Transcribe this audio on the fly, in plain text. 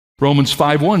Romans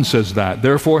 5:1 says that.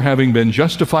 Therefore, having been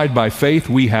justified by faith,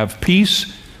 we have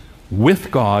peace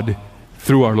with God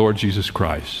through our Lord Jesus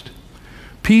Christ.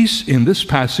 Peace in this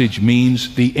passage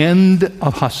means the end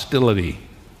of hostility,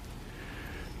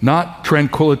 not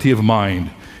tranquility of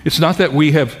mind. It's not that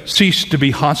we have ceased to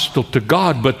be hostile to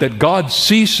God, but that God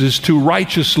ceases to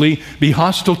righteously be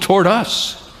hostile toward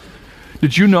us.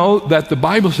 Did you know that the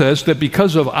Bible says that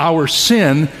because of our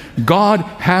sin, God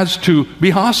has to be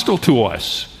hostile to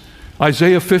us?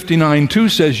 Isaiah 59:2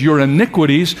 says, your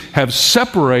iniquities have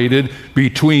separated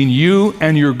between you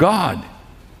and your God.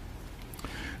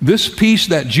 This peace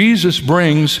that Jesus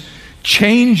brings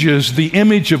changes the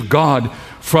image of God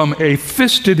from a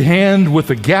fisted hand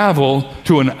with a gavel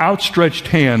to an outstretched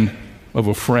hand of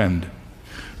a friend.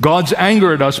 God's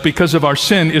anger at us because of our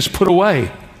sin is put away.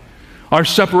 Our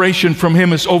separation from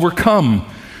Him is overcome.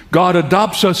 God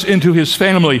adopts us into His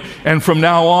family, and from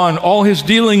now on, all His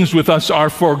dealings with us are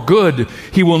for good.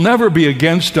 He will never be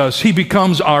against us. He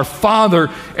becomes our Father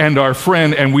and our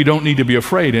friend, and we don't need to be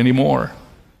afraid anymore.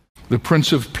 The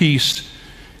Prince of Peace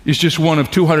is just one of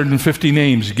 250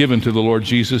 names given to the Lord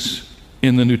Jesus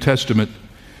in the New Testament.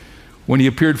 When He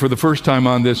appeared for the first time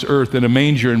on this earth in a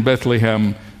manger in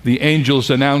Bethlehem, the angels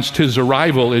announced His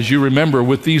arrival, as you remember,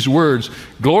 with these words,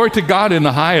 "Glory to God in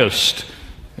the highest,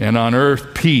 and on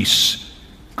earth peace,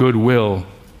 goodwill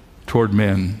toward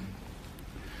men."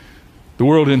 The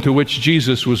world into which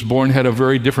Jesus was born had a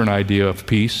very different idea of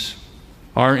peace.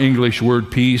 Our English word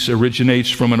peace originates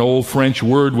from an old French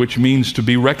word which means to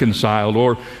be reconciled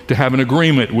or to have an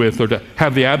agreement with or to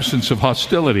have the absence of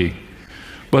hostility.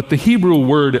 But the Hebrew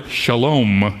word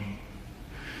shalom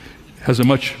has a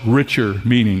much richer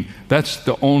meaning. That's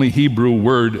the only Hebrew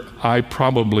word I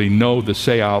probably know to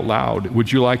say out loud.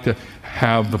 Would you like to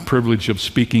have the privilege of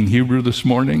speaking Hebrew this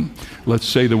morning? Let's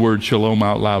say the word shalom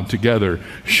out loud together.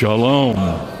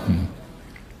 Shalom.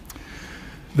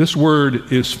 This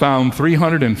word is found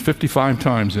 355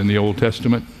 times in the Old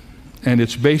Testament, and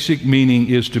its basic meaning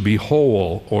is to be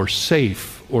whole or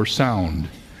safe or sound.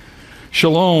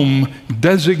 Shalom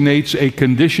designates a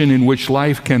condition in which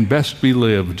life can best be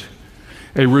lived.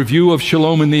 A review of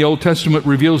shalom in the Old Testament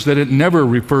reveals that it never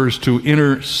refers to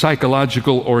inner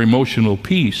psychological or emotional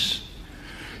peace.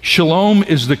 Shalom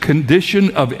is the condition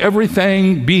of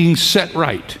everything being set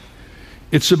right.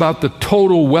 It's about the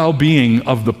total well-being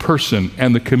of the person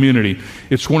and the community.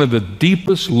 It's one of the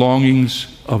deepest longings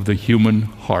of the human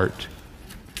heart.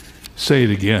 Say it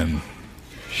again.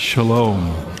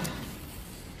 Shalom.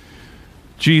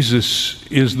 Jesus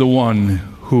is the one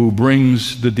who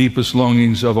brings the deepest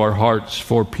longings of our hearts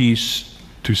for peace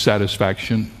to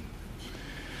satisfaction.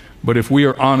 But if we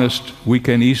are honest, we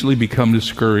can easily become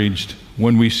discouraged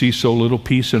when we see so little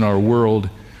peace in our world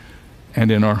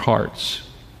and in our hearts.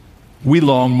 We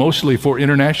long mostly for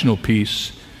international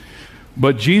peace,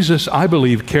 but Jesus, I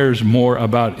believe, cares more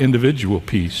about individual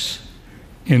peace,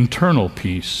 internal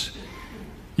peace.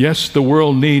 Yes, the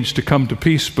world needs to come to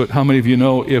peace, but how many of you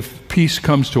know if peace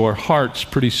comes to our hearts,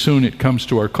 pretty soon it comes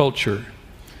to our culture?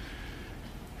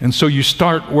 And so you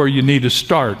start where you need to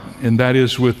start, and that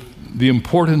is with the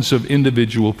importance of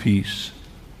individual peace.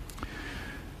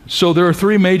 So there are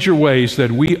three major ways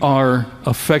that we are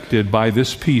affected by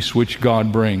this peace which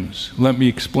God brings. Let me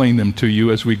explain them to you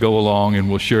as we go along, and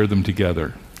we'll share them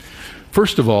together.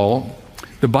 First of all,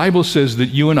 the Bible says that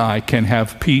you and I can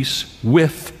have peace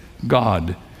with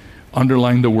God.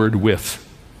 Underline the word with.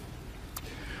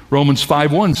 Romans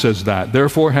 5:1 says that.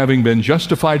 Therefore, having been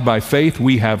justified by faith,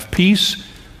 we have peace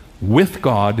with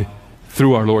God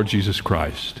through our Lord Jesus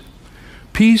Christ.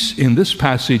 Peace in this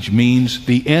passage means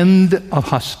the end of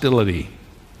hostility,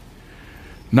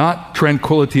 not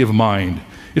tranquility of mind.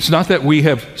 It's not that we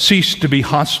have ceased to be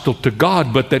hostile to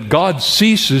God, but that God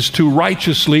ceases to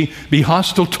righteously be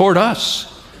hostile toward us.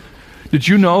 Did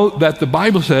you know that the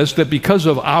Bible says that because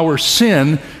of our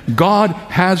sin, God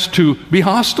has to be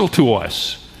hostile to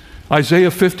us?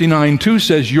 Isaiah 59:2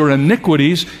 says, your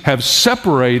iniquities have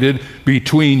separated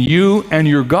between you and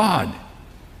your God.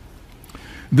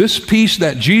 This peace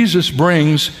that Jesus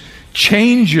brings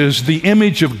changes the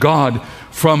image of God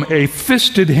from a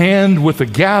fisted hand with a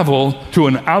gavel to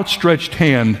an outstretched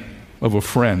hand of a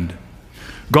friend.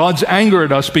 God's anger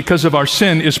at us because of our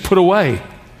sin is put away.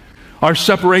 Our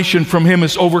separation from Him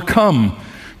is overcome.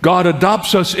 God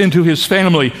adopts us into His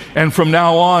family, and from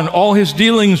now on, all His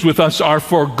dealings with us are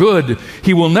for good.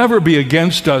 He will never be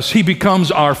against us. He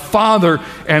becomes our Father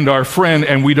and our friend,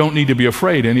 and we don't need to be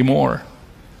afraid anymore.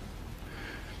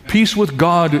 Peace with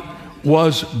God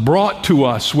was brought to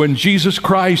us when Jesus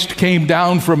Christ came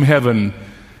down from heaven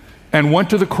and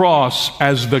went to the cross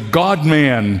as the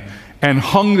God-man and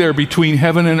hung there between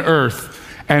heaven and earth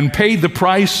and paid the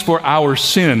price for our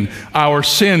sin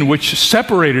which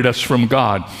separated us from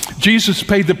God. Jesus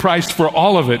paid the price for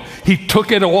all of it. He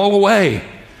took it all away.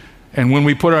 And when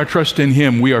we put our trust in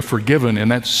Him, we are forgiven,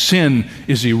 and that sin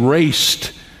is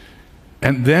erased.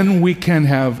 And then we can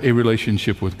have a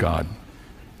relationship with God.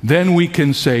 Then we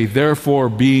can say, therefore,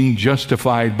 being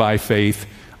justified by faith,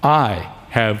 I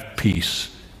have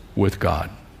peace with God.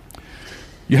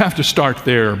 You have to start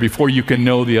there before you can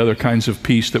know the other kinds of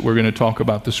peace that we're going to talk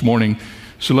about this morning.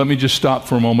 So let me just stop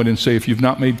for a moment and say, if you've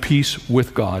not made peace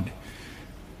with God,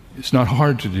 it's not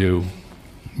hard to do,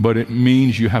 but it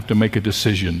means you have to make a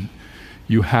decision.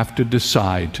 You have to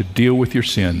decide to deal with your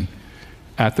sin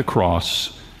at the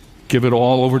cross, give it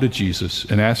all over to Jesus,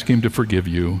 and ask Him to forgive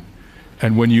you.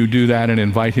 And when you do that and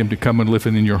invite Him to come and live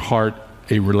in your heart,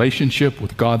 a relationship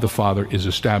with God the Father is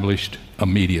established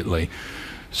immediately,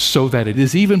 so that it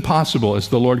is even possible, as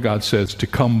the Lord God says, to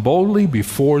come boldly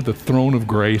before the throne of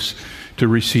grace to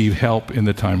receive help in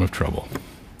the time of trouble.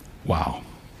 Wow.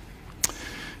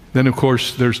 Then, of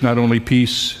course, there's not only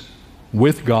peace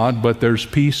with God, but there's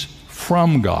peace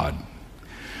from God.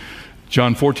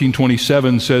 John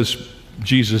 14:27 says,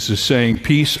 Jesus is saying,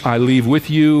 peace I leave with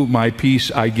you, my peace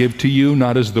I give to you,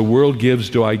 not as the world gives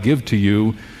do I give to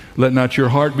you. Let not your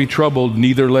heart be troubled,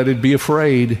 neither let it be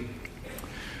afraid.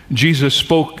 Jesus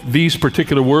spoke these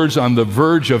particular words on the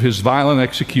verge of His violent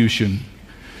execution.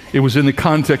 It was in the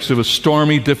context of a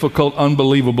stormy, difficult,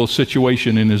 unbelievable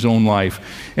situation in His own life.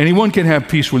 Anyone can have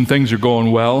peace when things are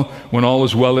going well, when all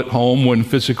is well at home, when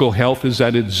physical health is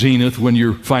at its zenith, when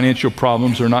your financial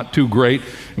problems are not too great,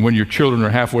 and when your children are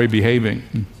halfway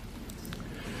behaving.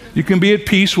 You can be at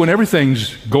peace when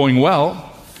everything's going well.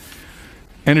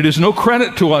 And it is no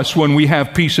credit to us when we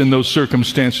have peace in those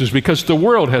circumstances, because the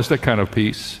world has that kind of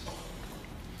peace.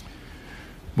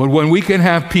 But when we can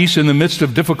have peace in the midst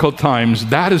of difficult times,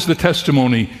 that is the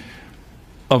testimony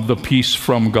of the peace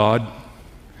from God.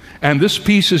 And this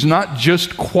peace is not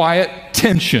just quiet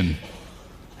tension.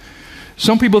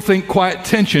 Some people think quiet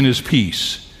tension is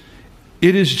peace.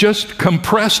 It is just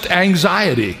compressed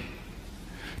anxiety.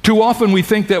 Too often we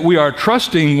think that we are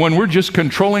trusting when we're just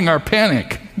controlling our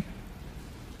panic.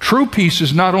 True peace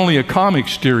is not only a calm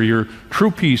exterior,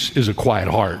 true peace is a quiet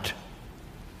heart.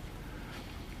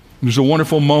 There's a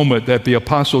wonderful moment that the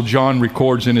Apostle John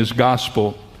records in his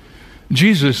gospel.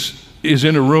 Jesus is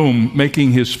in a room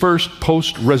making his first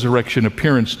post-resurrection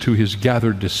appearance to his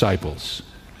gathered disciples.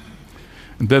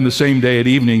 And then the same day at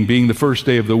evening, being the first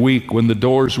day of the week, when the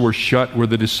doors were shut where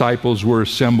the disciples were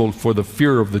assembled for the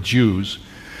fear of the Jews,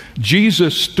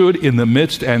 Jesus stood in the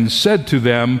midst and said to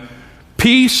them,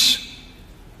 "Peace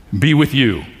be with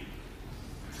you."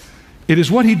 It is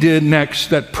what He did next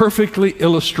that perfectly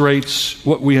illustrates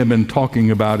what we have been talking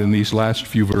about in these last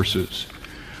few verses.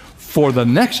 For the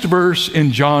next verse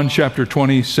in John chapter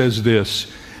 20 says this,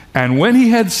 "And when He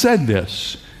had said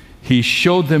this, He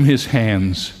showed them His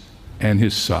hands and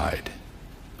His side."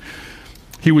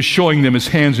 He was showing them His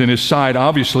hands and His side,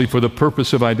 obviously for the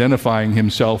purpose of identifying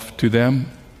Himself to them.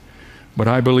 But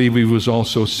I believe He was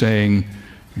also saying,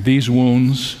 these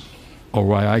wounds are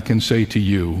why I can say to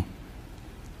you,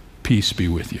 peace be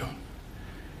with you.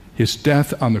 His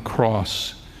death on the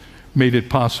cross made it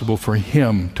possible for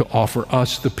Him to offer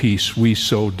us the peace we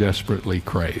so desperately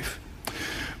crave.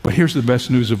 But here's the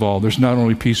best news of all. There's not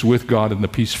only peace with God and the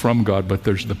peace from God, but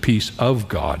there's the peace of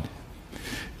God.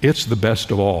 It's the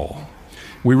best of all.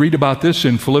 We read about this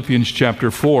in Philippians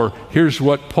chapter 4. Here's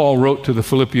what Paul wrote to the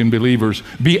Philippian believers.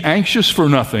 "Be anxious for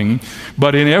nothing,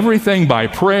 but in everything by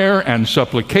prayer and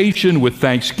supplication with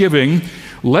thanksgiving,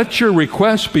 let your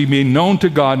requests be made known to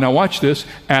God." Now watch this.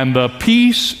 "And the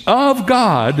peace of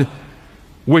God,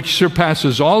 which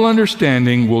surpasses all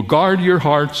understanding, will guard your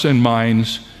hearts and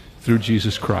minds through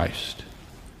Jesus Christ."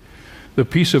 The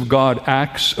peace of God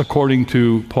acts, according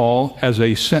to Paul, as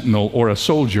a sentinel or a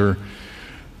soldier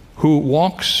who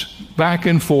walks back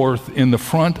and forth in the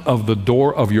front of the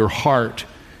door of your heart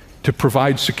to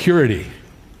provide security.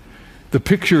 The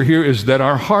picture here is that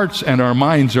our hearts and our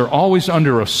minds are always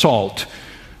under assault.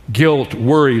 Guilt,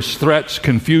 worries, threats,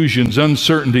 confusions,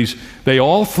 uncertainties, they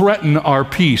all threaten our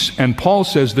peace. And Paul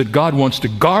says that God wants to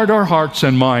guard our hearts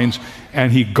and minds,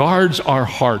 and He guards our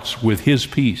hearts with His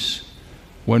peace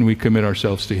when we commit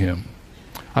ourselves to Him.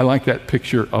 I like that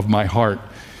picture of my heart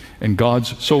and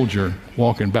God's soldier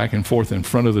walking back and forth in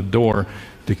front of the door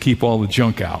to keep all the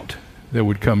junk out that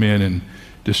would come in and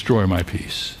destroy my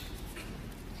peace.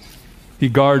 He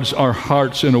guards our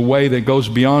hearts in a way that goes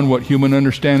beyond what human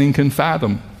understanding can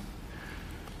fathom.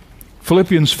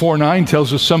 Philippians 4:9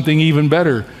 tells us something even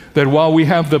better, that while we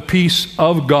have the peace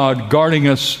of God guarding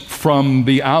us from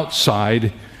the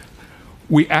outside.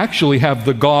 We actually have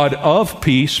the God of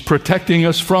peace protecting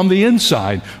us from the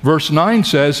inside. Verse 9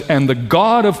 says, and the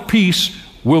God of peace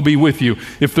will be with you.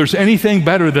 If there's anything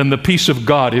better than the peace of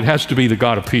God, it has to be the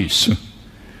God of peace.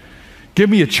 Give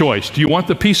me a choice. Do you want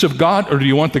the peace of God or do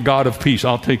you want the God of peace?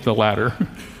 I'll take the latter.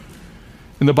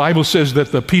 And the Bible says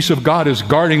that the peace of God is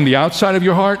guarding the outside of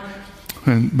your heart,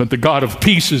 but the God of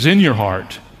peace is in your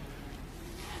heart,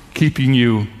 keeping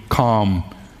you calm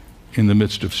in the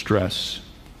midst of stress.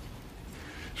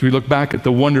 As we look back at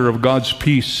the wonder of God's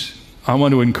peace, I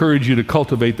want to encourage you to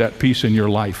cultivate that peace in your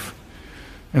life.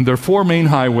 And there are four main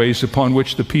highways upon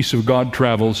which the peace of God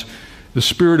travels: the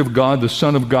Spirit of God, the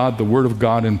Son of God, the Word of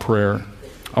God, and prayer.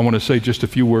 I want to say just a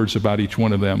few words about each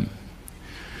one of them.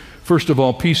 First of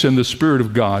all, peace in the Spirit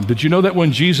of God. Did you know that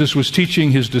when Jesus was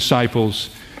teaching his disciples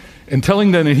and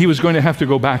telling them that he was going to have to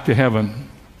go back to heaven,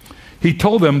 he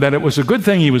told them that it was a good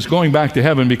thing he was going back to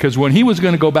heaven, because when he was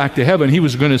going to go back to heaven, he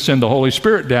was going to send the Holy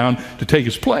Spirit down to take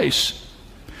his place.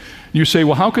 You say,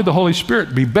 well, how could the Holy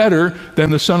Spirit be better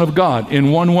than the Son of God?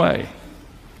 In one way.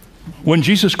 When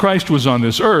Jesus Christ was on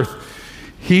this earth,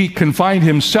 he confined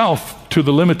himself to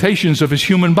the limitations of his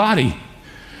human body,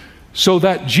 so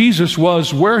that Jesus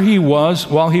was where he was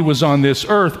while he was on this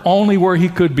earth, only where he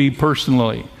could be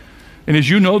personally. And as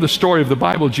you know the story of the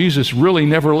Bible, Jesus really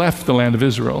never left the land of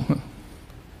Israel.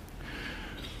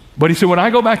 But he said, when I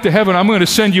go back to heaven, I'm going to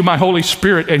send you my Holy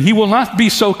Spirit, and he will not be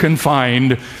so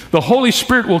confined. The Holy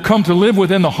Spirit will come to live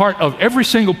within the heart of every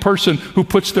single person who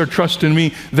puts their trust in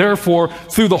me. Therefore,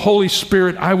 through the Holy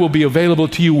Spirit, I will be available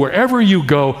to you wherever you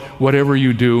go, whatever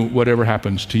you do, whatever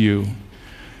happens to you.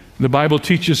 The Bible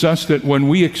teaches us that when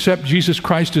we accept Jesus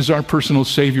Christ as our personal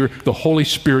Savior, the Holy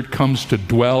Spirit comes to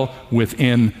dwell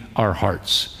within our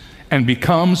hearts and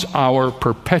becomes our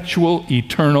perpetual,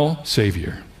 eternal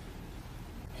Savior.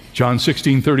 John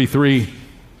 16:33,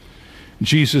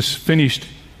 Jesus finished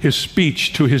his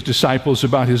speech to his disciples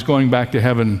about his going back to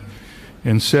heaven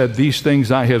and said, these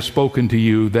things I have spoken to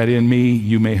you, that in me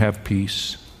you may have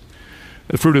peace.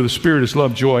 The fruit of the Spirit is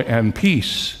love, joy, and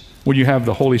peace. When you have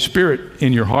the Holy Spirit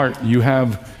in your heart, you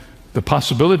have the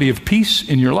possibility of peace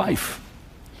in your life.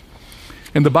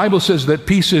 And the Bible says that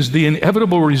peace is the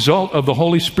inevitable result of the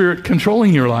Holy Spirit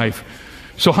controlling your life.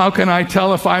 So how can I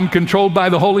tell if I'm controlled by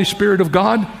the Holy Spirit of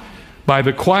God? By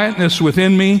the quietness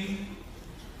within me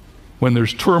when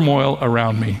there's turmoil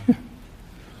around me.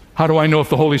 How do I know if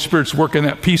the Holy Spirit's working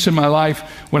that peace in my life?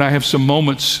 When I have some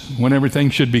moments when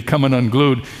everything should be coming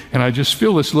unglued and I just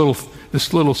feel this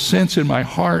little sense in my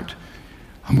heart,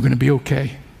 I'm going to be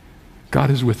okay. God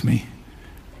is with me.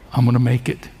 I'm going to make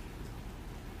it.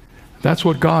 That's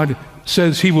what God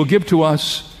says he will give to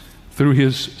us through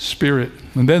his Spirit.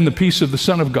 And then the peace of the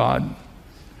Son of God.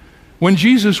 When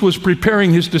Jesus was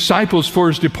preparing his disciples for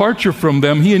his departure from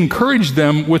them, he encouraged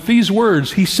them with these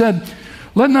words. He said,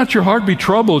 let not your heart be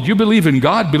troubled. You believe in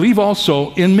God, believe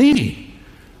also in me.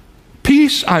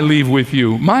 Peace I leave with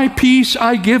you. My peace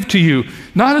I give to you.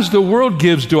 Not as the world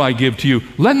gives do I give to you.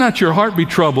 Let not your heart be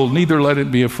troubled, neither let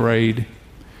it be afraid.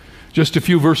 Just a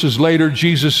few verses later,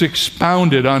 Jesus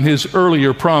expounded on his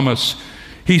earlier promise.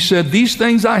 He said, these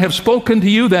things I have spoken to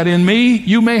you, that in me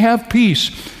you may have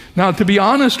peace. Now, to be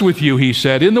honest with you, he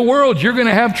said, in the world you're going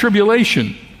to have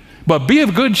tribulation, but be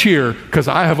of good cheer, because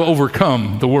I have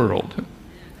overcome the world.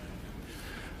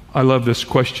 I love this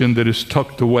question that is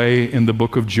tucked away in the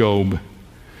book of Job.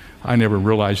 I never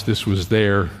realized this was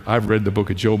there. I've read the book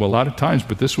of Job a lot of times,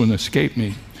 but this one escaped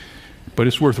me. But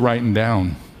it's worth writing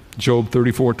down. Job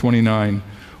 34:29.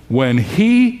 When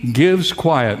he gives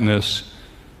quietness,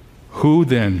 who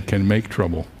then can make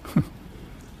trouble?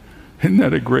 Isn't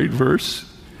that a great verse?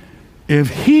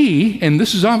 If he, and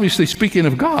this is obviously speaking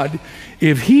of God,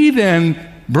 if he then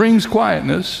brings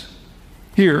quietness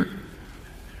here,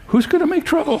 who's going to make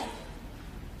trouble?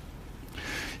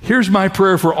 Here's my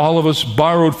prayer for all of us,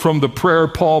 borrowed from the prayer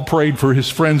Paul prayed for his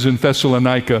friends in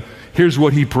Thessalonica. Here's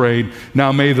what he prayed.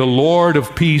 Now may the Lord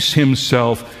of peace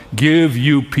himself give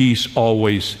you peace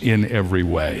always in every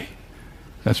way.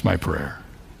 That's my prayer.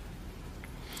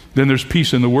 Then there's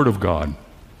peace in the Word of God.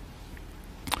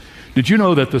 Did you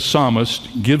know that the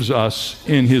psalmist gives us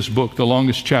in his book the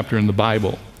longest chapter in the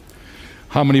Bible?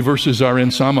 How many verses are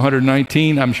in Psalm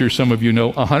 119? I'm sure some of you know.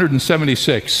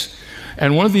 176.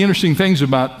 And one of the interesting things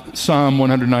about Psalm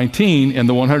 119 and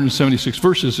the 176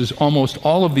 verses is almost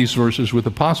all of these verses, with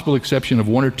the possible exception of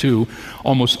one or two,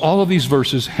 almost all of these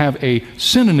verses have a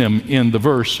synonym in the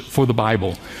verse for the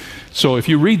Bible. So if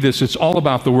you read this, it's all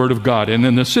about the Word of God. And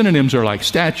then the synonyms are like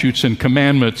statutes and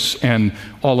commandments and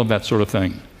all of that sort of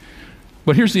thing.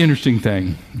 But here's the interesting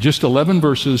thing. Just 11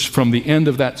 verses from the end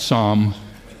of that psalm,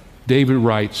 David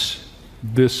writes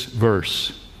this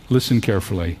verse. Listen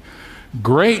carefully.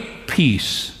 Great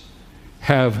peace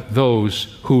have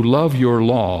those who love your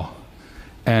law,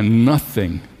 and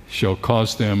nothing shall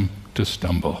cause them to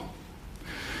stumble.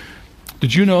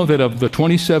 Did you know that of the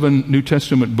 27 New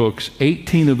Testament books,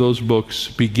 18 of those books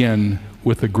begin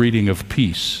with a greeting of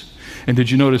peace? And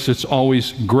did you notice it's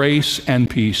always grace and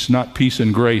peace, not peace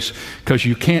and grace, because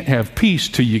you can't have peace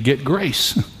till you get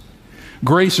grace.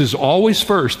 Grace is always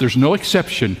first. There's no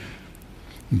exception.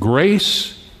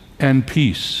 Grace and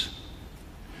peace.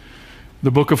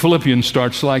 The book of Philippians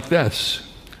starts like this.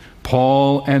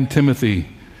 Paul and Timothy,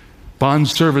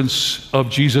 bondservants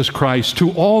of Jesus Christ,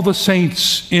 to all the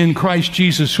saints in Christ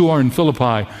Jesus who are in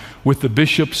Philippi, with the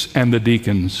bishops and the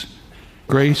deacons,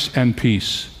 grace and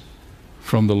peace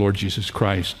from the Lord Jesus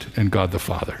Christ and God the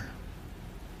Father.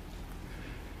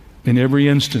 In every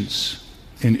instance,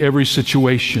 in every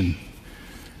situation,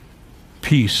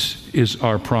 peace is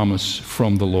our promise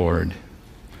from the Lord.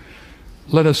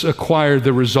 Let us acquire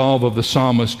the resolve of the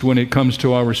psalmist when it comes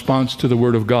to our response to the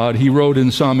Word of God. He wrote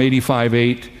in Psalm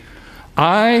 85:8,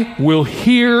 I will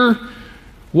hear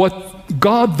what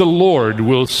God the Lord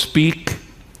will speak,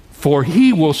 for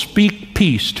he will speak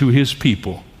peace to his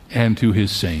people and to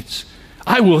his saints.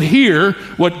 I will hear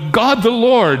what God the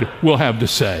Lord will have to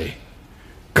say,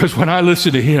 because when I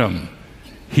listen to him,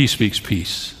 he speaks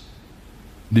peace.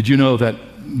 Did you know that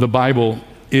the Bible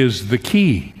is the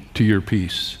key to your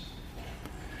peace?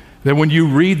 That when you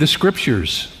read the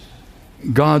scriptures,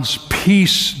 God's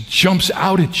peace jumps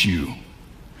out at you.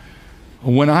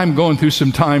 When I'm going through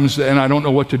some times and I don't know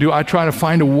what to do, I try to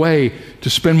find a way to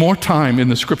spend more time in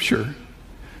the scripture.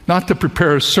 Not to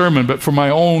prepare a sermon, but for my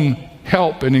own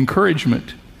help and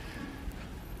encouragement.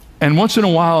 And once in a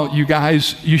while, you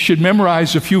guys, you should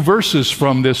memorize a few verses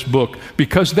from this book,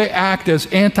 because they act as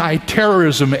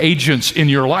anti-terrorism agents in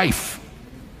your life.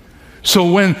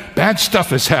 So when bad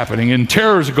stuff is happening and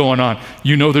terror is going on,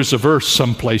 you know there's a verse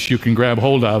someplace you can grab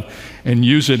hold of and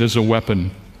use it as a weapon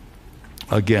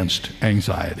against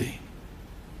anxiety.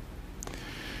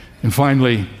 And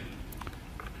finally,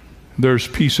 there's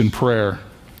peace in prayer.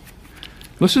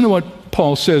 Listen to what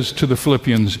Paul says to the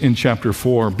Philippians in chapter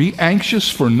 4. Be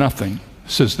anxious for nothing,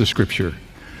 says the scripture,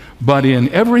 but in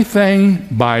everything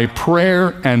by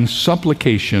prayer and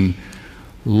supplication,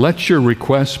 let your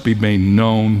requests be made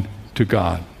known to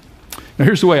God. Now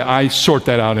here's the way I sort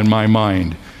that out in my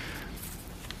mind.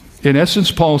 In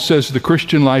essence, Paul says the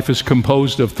Christian life is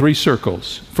composed of three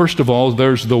circles. First of all,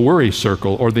 there's the worry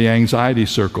circle or the anxiety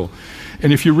circle.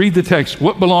 And if you read the text,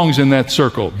 what belongs in that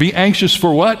circle? Be anxious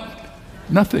for what?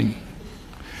 Nothing.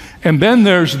 And then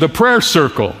there's the prayer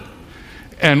circle.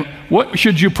 And what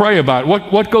should you pray about?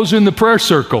 What goes in the prayer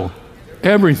circle?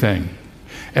 Everything.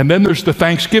 And then there's the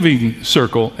thanksgiving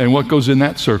circle. And what goes in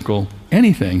that circle?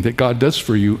 Anything that God does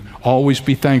for you, always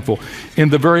be thankful. In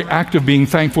the very act of being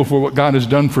thankful for what God has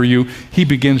done for you, he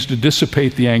begins to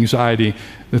dissipate the anxiety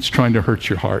that's trying to hurt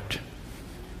your heart.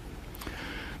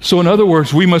 So in other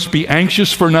words, we must be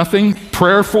anxious for nothing,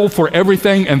 prayerful for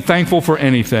everything, and thankful for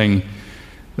anything.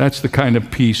 That's the kind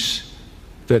of peace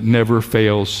that never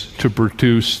fails to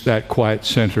produce that quiet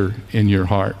center in your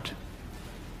heart.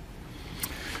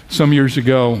 Some years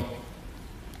ago,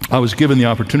 I was given the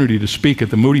opportunity to speak at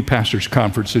the Moody Pastors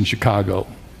Conference in Chicago.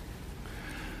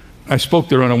 I spoke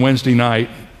there on a Wednesday night,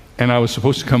 and I was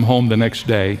supposed to come home the next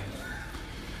day.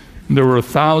 There were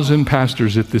 1,000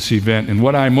 pastors at this event, and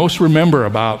what I most remember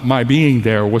about my being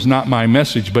there was not my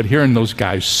message, but hearing those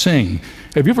guys sing.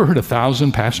 Have you ever heard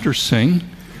 1,000 pastors sing?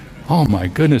 Oh my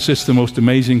goodness, it's the most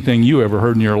amazing thing you ever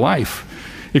heard in your life.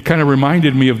 It kind of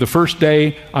reminded me of the first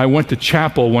day I went to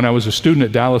chapel when I was a student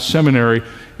at Dallas Seminary,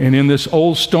 and in this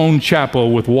old stone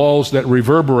chapel with walls that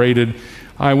reverberated,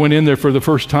 I went in there for the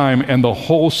first time, and the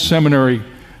whole seminary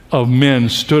of men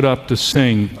stood up to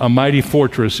sing, "A Mighty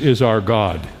Fortress is Our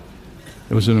God."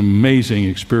 It was an amazing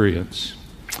experience.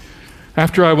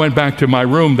 After I went back to my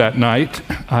room that night,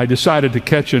 I decided to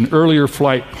catch an earlier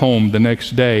flight home the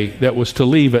next day that was to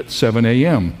leave at 7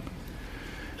 a.m.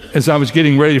 As I was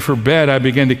getting ready for bed, I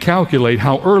began to calculate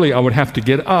how early I would have to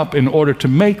get up in order to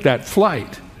make that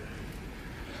flight.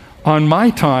 On my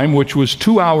time, which was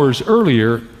 2 hours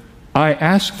earlier, I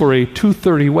asked for a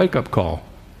 2:30 wake-up call.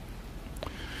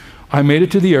 I made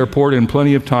it to the airport in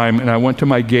plenty of time, and I went to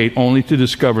my gate only to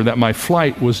discover that my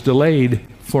flight was delayed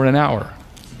for an hour,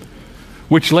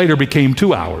 which later became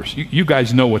 2 hours. You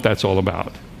guys know what that's all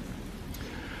about.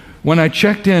 When I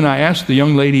checked in, I asked the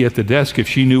young lady at the desk if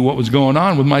she knew what was going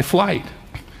on with my flight.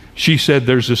 She said,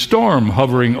 "There's a storm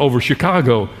hovering over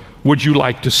Chicago. Would you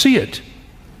like to see it?"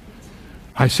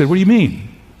 I said, "What do you mean?"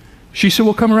 She said,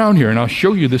 well, come around here and I'll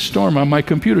show you this storm on my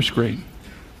computer screen.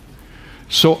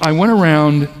 So I went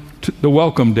around to the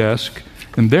welcome desk,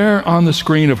 and there on the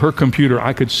screen of her computer,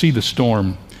 I could see the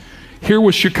storm. Here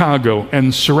was Chicago,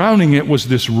 and surrounding it was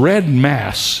this red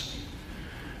mass.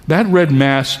 That red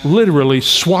mass literally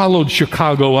swallowed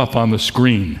Chicago up on the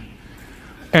screen.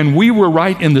 And we were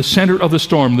right in the center of the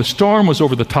storm. The storm was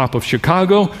over the top of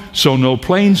Chicago, so no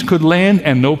planes could land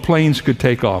and no planes could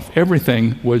take off.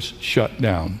 Everything was shut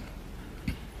down.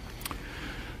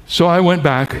 So I went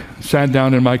back, sat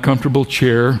down in my comfortable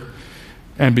chair,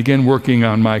 and began working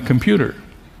on my computer.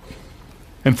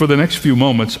 And for the next few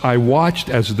moments, I watched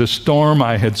as the storm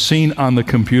I had seen on the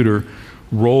computer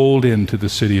rolled into the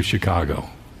city of Chicago.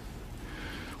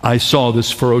 I saw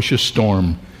this ferocious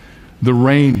storm, the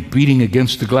rain beating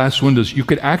against the glass windows. You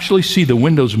could actually see the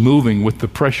windows moving with the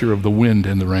pressure of the wind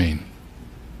and the rain.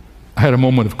 I had a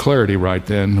moment of clarity right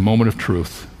then, a moment of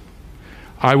truth.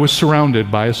 I was surrounded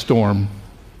by a storm.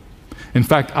 In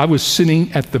fact, I was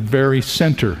sitting at the very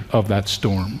center of that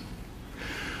storm.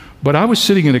 But I was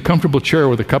sitting in a comfortable chair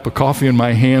with a cup of coffee in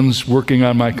my hands, working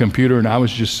on my computer, and I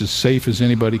was just as safe as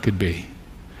anybody could be.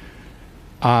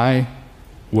 I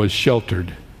was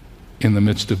sheltered in the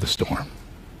midst of the storm.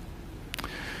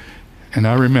 And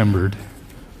I remembered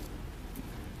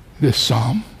this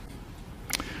psalm.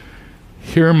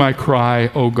 Hear my cry,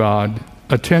 O God,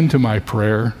 attend to my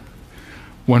prayer.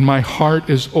 When my heart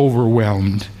is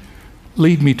overwhelmed,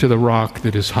 lead me to the rock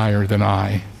that is higher than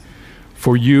I.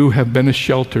 For you have been a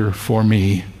shelter for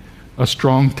me, a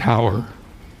strong tower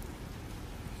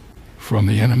from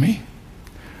the enemy.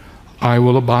 I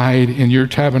will abide in your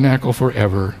tabernacle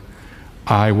forever.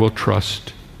 I will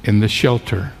trust in the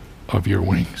shelter of your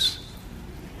wings.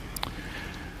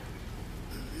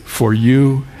 For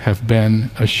you have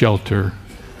been a shelter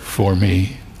for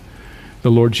me. The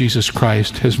Lord Jesus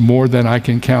Christ has more than I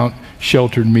can count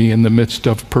sheltered me in the midst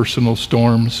of personal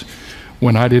storms.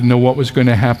 When I didn't know what was going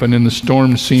to happen and the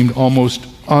storm seemed almost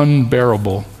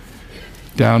unbearable,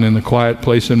 down in the quiet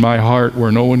place in my heart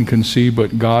where no one can see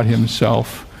but God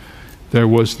himself, there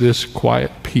was this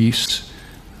quiet peace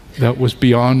that was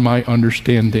beyond my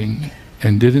understanding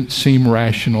and didn't seem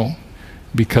rational,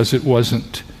 because it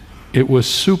wasn't. It was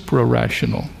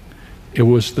supra-rational. It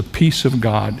was the peace of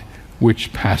God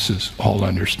which passes all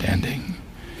understanding.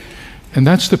 And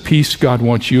that's the peace God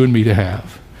wants you and me to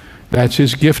have. That's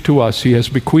his gift to us. He has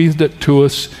bequeathed it to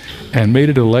us and made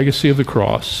it a legacy of the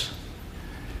cross.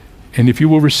 And if you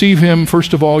will receive him,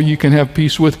 first of all, you can have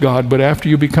peace with God. But after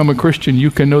you become a Christian,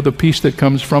 you can know the peace that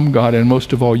comes from God. And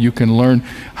most of all, you can learn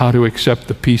how to accept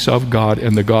the peace of God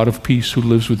and the God of peace who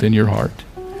lives within your heart.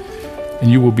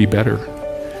 And you will be better.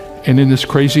 And in this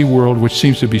crazy world, which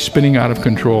seems to be spinning out of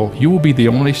control, you will be the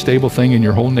only stable thing in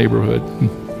your whole neighborhood.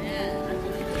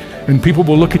 And people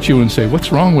will look at you and say,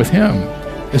 what's wrong with him?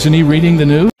 Isn't he reading the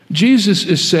news? Jesus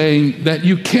is saying that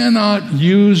you cannot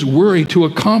use worry to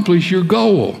accomplish your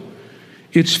goal.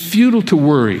 It's futile to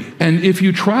worry. And if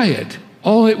you try it,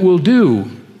 all it will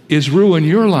do is ruin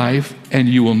your life, and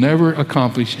you will never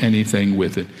accomplish anything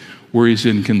with it. Worry is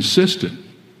inconsistent.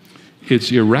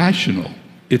 It's irrational.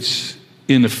 It's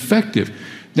ineffective.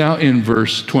 Now in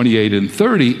verse 28 and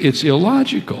 30, it's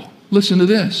illogical. Listen to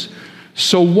this.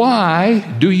 So why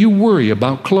do you worry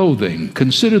about clothing?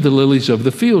 Consider the lilies of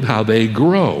the field, how they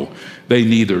grow. They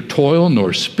neither toil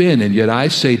nor spin, and yet I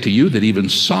say to you that even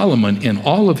Solomon in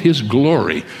all of his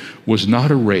glory was not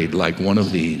arrayed like one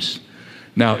of these.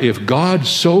 Now if God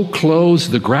so clothes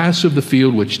the grass of the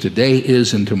field, which today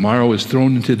is and tomorrow is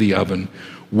thrown into the oven,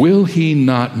 will he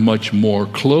not much more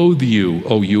clothe you,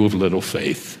 O you of little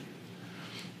faith?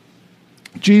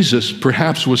 Jesus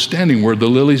perhaps was standing where the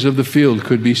lilies of the field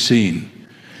could be seen.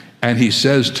 And he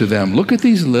says to them, look at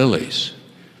these lilies.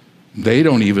 They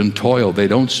don't even toil, they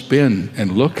don't spin,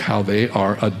 and look how they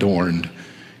are adorned.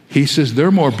 He says they're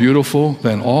more beautiful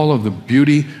than all of the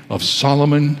beauty of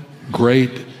Solomon,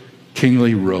 great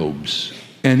kingly robes.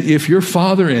 And if your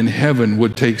Father in heaven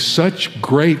would take such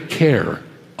great care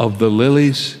of the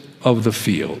lilies of the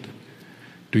field,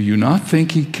 do you not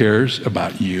think he cares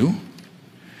about you?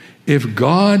 If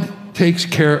God takes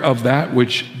care of that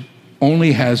which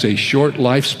only has a short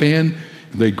lifespan,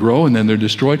 they grow and then they're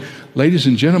destroyed. Ladies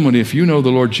and gentlemen, if you know the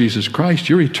Lord Jesus Christ,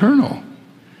 you're eternal.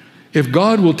 If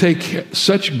God will take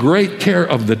such great care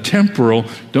of the temporal,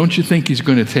 don't you think he's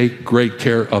going to take great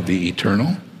care of the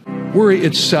eternal? Worry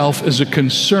itself is a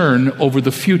concern over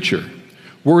the future.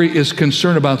 Worry is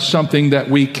concern about something that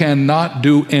we cannot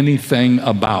do anything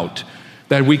about,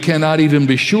 that we cannot even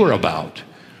be sure about.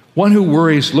 One who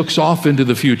worries looks off into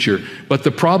the future, but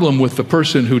the problem with the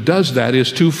person who does that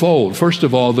is twofold. First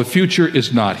of all, the future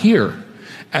is not here.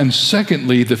 And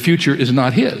secondly, the future is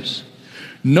not his.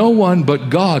 No one but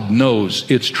God knows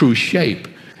its true shape.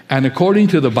 And according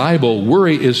to the Bible,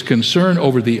 worry is concern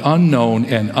over the unknown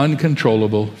and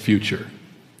uncontrollable future.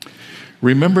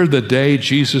 Remember the day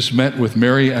Jesus met with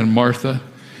Mary and Martha?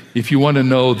 If you want to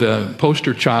know the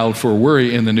poster child for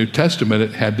worry in the New Testament,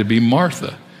 it had to be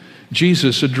Martha.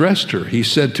 Jesus addressed her. He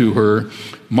said to her,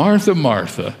 "Martha,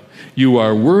 Martha, you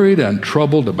are worried and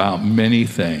troubled about many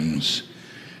things."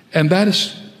 And that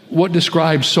is what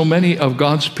describes so many of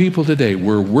God's people today.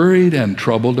 We're worried and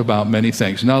troubled about many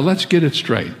things. Now, let's get it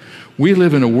straight. We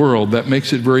live in a world that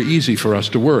makes it very easy for us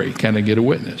to worry. Can I get a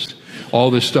witness? All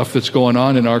this stuff that's going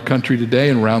on in our country today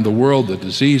and around the world, the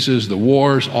diseases, the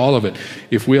wars, all of it.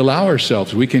 If we allow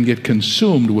ourselves, we can get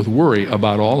consumed with worry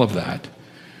about all of that.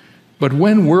 But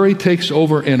when worry takes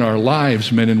over in our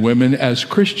lives, men and women, as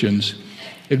Christians,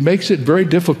 it makes it very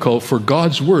difficult for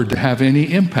God's word to have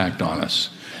any impact on us.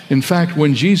 In fact,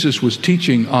 when Jesus was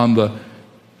teaching on the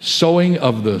sowing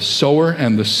of the sower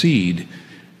and the seed,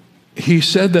 he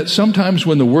said that sometimes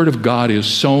when the word of God is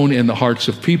sown in the hearts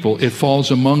of people, it falls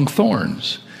among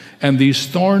thorns. And these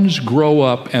thorns grow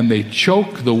up and they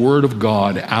choke the word of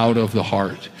God out of the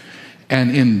heart.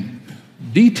 And in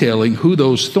detailing who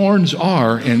those thorns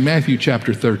are in Matthew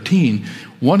chapter 13,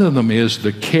 one of them is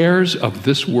the cares of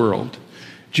this world.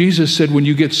 Jesus said, when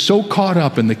you get so caught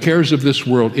up in the cares of this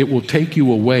world, it will take you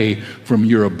away from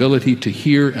your ability to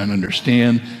hear and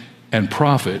understand and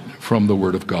profit from the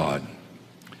Word of God.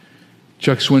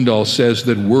 Chuck Swindoll says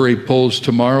that worry pulls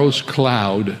tomorrow's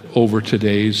cloud over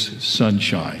today's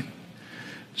sunshine.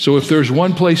 So if there's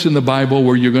one place in the Bible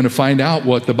where you're going to find out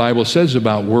what the Bible says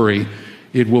about worry,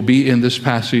 it will be in this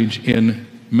passage in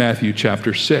Matthew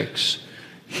chapter 6.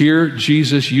 Here,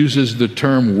 Jesus uses the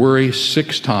term worry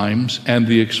 6 times and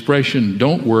the expression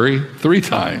don't worry 3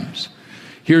 times.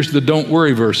 Here's the don't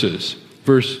worry verses.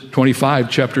 Verse 25,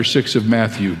 chapter 6 of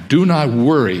Matthew. Do not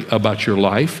worry about your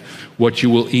life, what you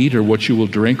will eat or what you will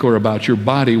drink, or about your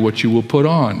body, what you will put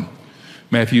on.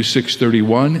 Matthew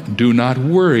 6:31, do not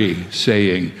worry,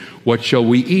 saying, what shall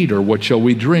we eat, or what shall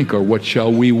we drink, or what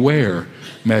shall we wear?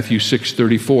 Matthew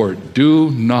 6:34, do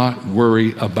not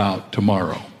worry about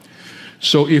tomorrow.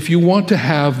 So if you want to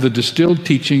have the distilled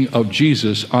teaching of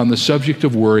Jesus on the subject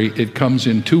of worry, it comes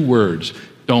in 2 words,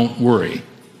 don't worry.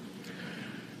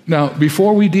 Now,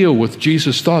 before we deal with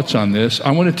Jesus' thoughts on this,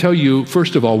 I want to tell you,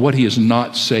 first of all, what he is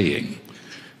not saying.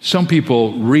 Some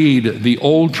people read the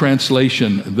old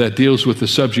translation that deals with the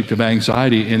subject of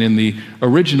anxiety, and in the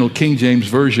original King James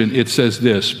Version, it says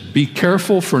this, be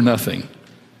careful for nothing.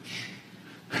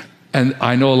 And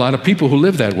I know a lot of people who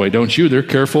live that way, don't you? They're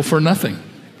careful for nothing.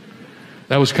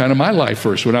 That was kind of my life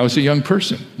first when I was a young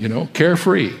person,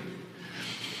 carefree.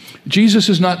 Jesus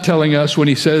is not telling us when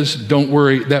he says, don't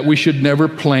worry, that we should never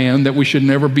plan, that we should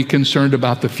never be concerned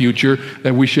about the future,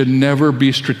 that we should never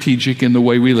be strategic in the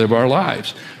way we live our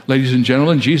lives. Ladies and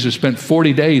gentlemen, Jesus spent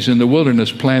 40 days in the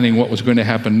wilderness planning what was going to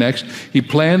happen next. He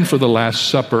planned for the Last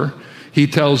Supper. He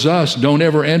tells us, don't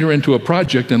ever enter into a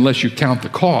project unless you count the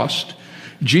cost.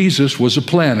 Jesus was a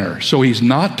planner, so he's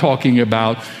not talking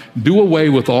about do away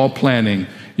with all planning.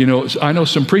 I know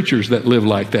some preachers that live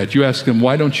like that. You ask them,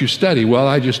 why don't you study? Well,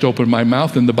 I just open my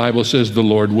mouth and the Bible says the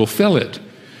Lord will fill it.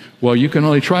 Well, you can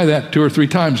only try that 2 or 3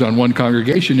 times on one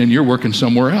congregation and you're working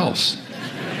somewhere else.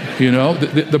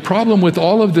 The problem with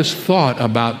all of this thought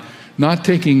about not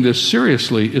taking this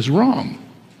seriously is wrong.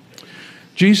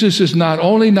 Jesus is not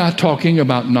only not talking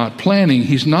about not planning,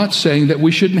 he's not saying that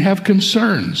we shouldn't have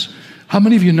concerns. How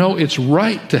many of you know it's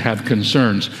right to have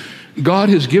concerns? God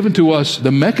has given to us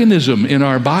the mechanism in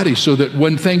our body so that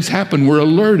when things happen, we're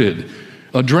alerted.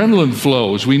 Adrenaline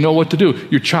flows. We know what to do.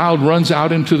 Your child runs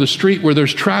out into the street where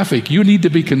there's traffic. You need to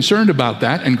be concerned about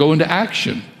that and go into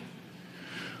action.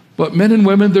 But men and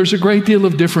women, there's a great deal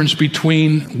of difference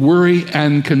between worry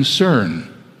and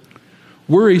concern.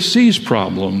 Worry sees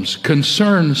problems.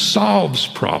 Concern solves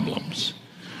problems.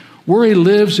 Worry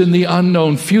lives in the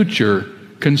unknown future.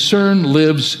 Concern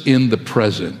lives in the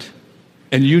present.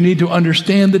 And you need to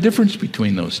understand the difference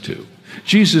between those two.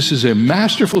 Jesus is a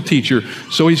masterful teacher,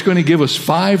 so he's going to give us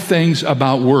 5 things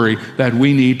about worry that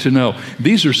we need to know.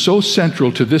 These are so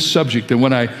central to this subject that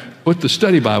when I put the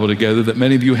study Bible together that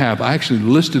many of you have, I actually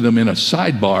listed them in a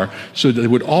sidebar so that it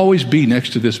would always be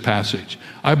next to this passage.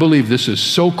 I believe this is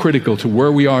so critical to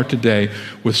where we are today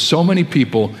with so many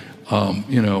people,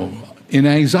 in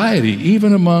anxiety,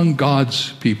 even among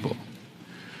God's people.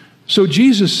 So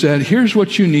Jesus said, here's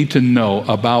what you need to know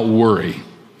about worry.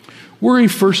 Worry,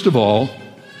 first of all,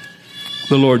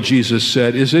 the Lord Jesus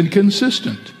said, is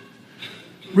inconsistent.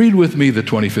 Read with me the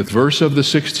 25th verse of the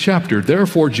 6th chapter.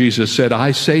 Therefore, Jesus said,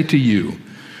 I say to you,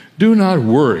 Do not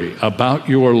worry about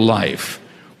your life,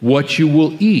 what you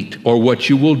will eat or what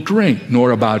you will drink,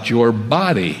 nor about your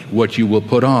body, what you will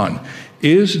put on.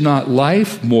 Is not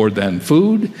life more than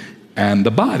food, and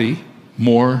the body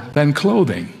more than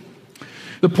clothing?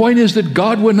 The point is that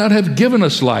God would not have given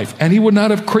us life, and He would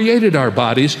not have created our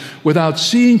bodies without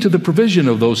seeing to the provision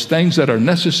of those things that are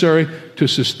necessary to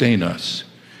sustain us.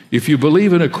 If you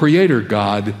believe in a creator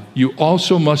God, you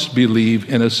also must believe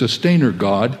in a sustainer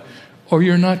God, or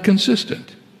you're not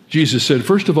consistent. Jesus said,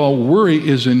 first of all, worry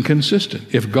is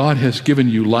inconsistent. If God has given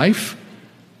you life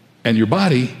and your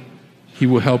body, He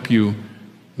will help you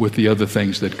with the other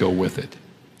things that go with it.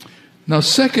 Now,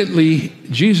 secondly,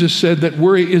 Jesus said that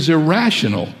worry is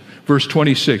irrational. Verse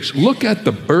 26, look at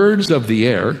the birds of the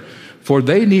air, for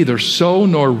they neither sow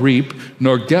nor reap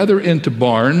nor gather into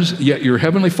barns, yet your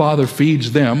heavenly Father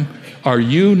feeds them. Are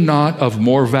you not of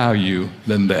more value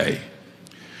than they?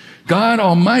 God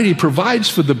Almighty provides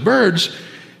for the birds.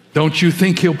 Don't you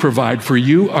think He'll provide for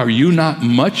you? Are you not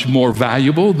much more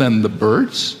valuable than the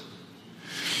birds?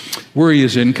 Worry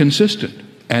is inconsistent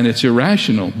and it's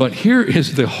irrational. But here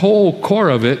is the whole core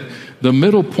of it. The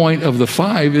middle point of the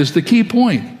 5 is the key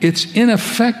point. It's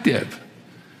ineffective.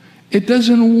 It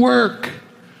doesn't work.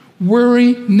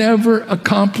 Worry never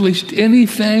accomplished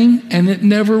anything, and it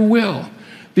never will.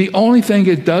 The only thing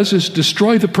it does is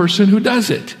destroy the person who does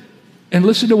it. And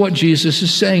listen to what Jesus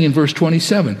is saying in verse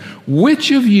 27.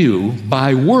 Which of you,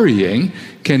 by worrying,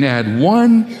 can add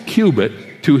 1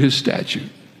 cubit to his stature?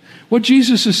 What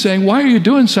Jesus is saying, why are you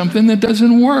doing something that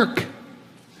doesn't work?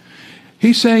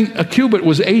 He's saying a cubit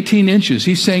was 18 inches.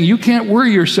 He's saying you can't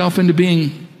worry yourself into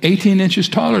being 18 inches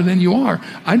taller than you are.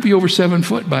 I'd be over 7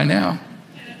 foot by now.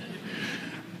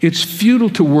 It's futile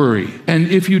to worry. And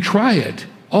if you try it,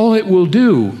 all it will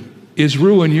do is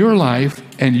ruin your life,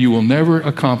 and you will never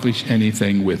accomplish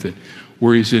anything with it.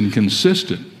 Worry is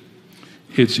inconsistent.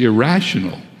 It's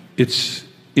irrational. It's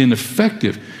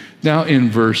ineffective. Now in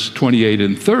verse 28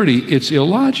 and 30, it's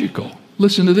illogical.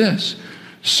 Listen to this.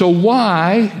 So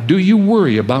why do you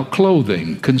worry about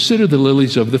clothing? Consider the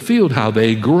lilies of the field, how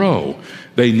they grow.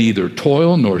 They neither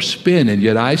toil nor spin, and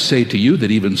yet I say to you that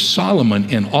even Solomon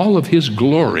in all of his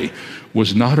glory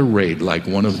was not arrayed like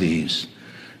one of these.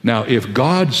 Now, if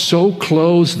God so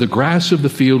clothes the grass of the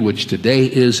field, which today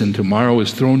is and tomorrow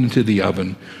is thrown into the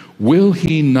oven, will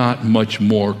He not much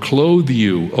more clothe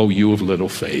you, O you of little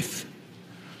faith?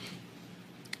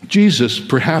 Jesus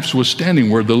perhaps was standing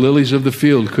where the lilies of the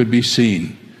field could be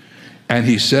seen, and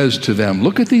He says to them,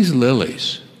 look at these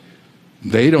lilies.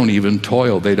 They don't even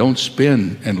toil, they don't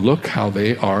spin, and look how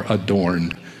they are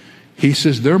adorned. He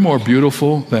says they're more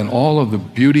beautiful than all of the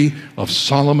beauty of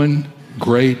Solomon,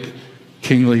 great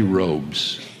kingly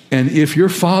robes. And if your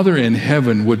Father in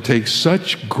heaven would take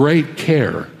such great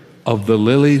care of the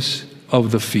lilies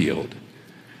of the field,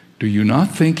 do you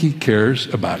not think He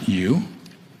cares about you?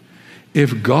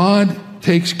 If God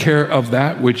takes care of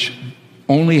that which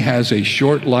only has a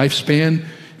short lifespan,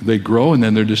 they grow and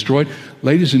then they're destroyed.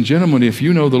 Ladies and gentlemen, if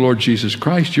you know the Lord Jesus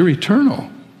Christ, you're eternal.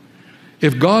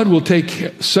 If God will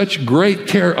take such great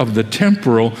care of the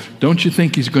temporal, don't you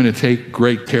think He's going to take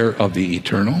great care of the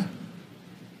eternal?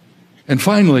 And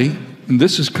finally, and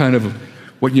this is kind of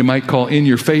what you might call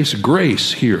in-your-face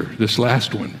grace here, this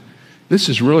last one. This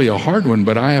is really a hard one,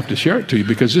 but I have to share it to you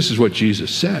because this is what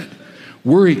Jesus said.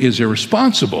 Worry is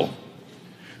irresponsible.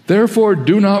 Therefore,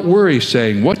 do not worry,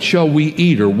 saying, what shall we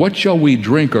eat, or what shall we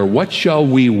drink, or what shall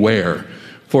we wear?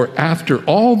 For after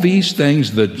all these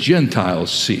things the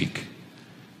Gentiles seek.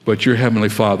 But your heavenly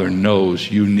Father knows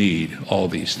you need all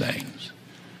these things.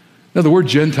 Now, the word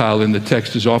Gentile in the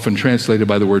text is often translated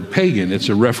by the word pagan. It's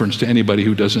a reference to anybody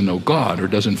who doesn't know God or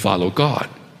doesn't follow God.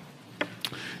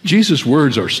 Jesus'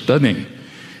 words are stunning.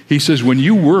 He says, when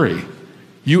you worry,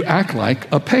 you act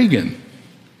like a pagan.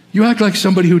 You act like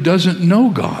somebody who doesn't know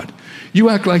God. You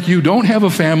act like you don't have a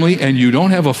family and you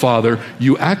don't have a father.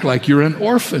 You act like you're an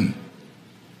orphan.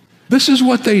 This is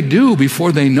what they do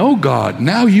before they know God.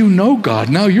 Now you know God.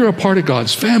 Now you're a part of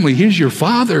God's family. He's your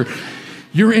Father.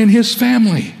 You're in His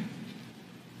family.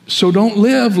 So don't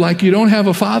live like you don't have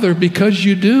a father because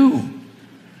you do.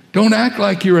 Don't act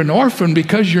like you're an orphan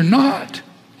because you're not.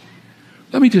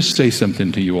 Let me just say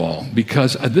something to you all,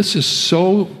 because this is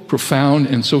so profound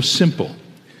and so simple.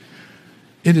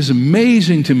 It is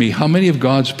amazing to me how many of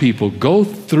God's people go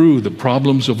through the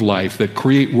problems of life that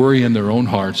create worry in their own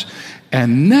hearts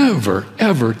and never,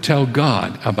 ever tell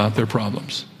God about their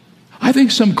problems. I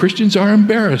think some Christians are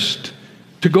embarrassed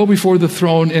to go before the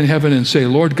throne in heaven and say,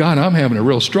 Lord God, I'm having a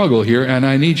real struggle here and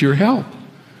I need your help.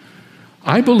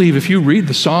 I believe if you read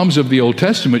the Psalms of the Old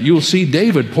Testament, you'll see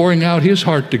David pouring out his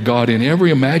heart to God in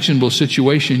every imaginable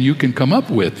situation you can come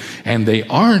up with. And they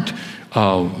aren't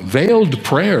veiled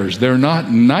prayers. They're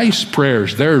not nice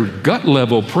prayers. They're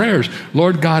gut-level prayers.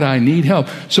 Lord God, I need help.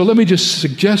 So let me just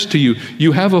suggest to you,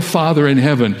 you have a Father in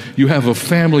heaven. You have a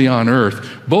family on earth.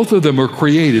 Both of them are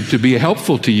created to be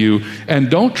helpful to you.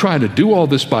 And don't try to do all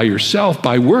this by yourself,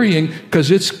 by worrying, because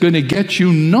it's going to get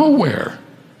you nowhere.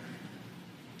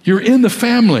 You're in the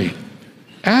family.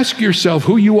 Ask yourself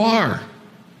who you are.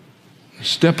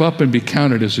 Step up and be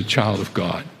counted as a child of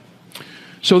God.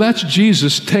 So that's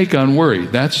Jesus' take on worry.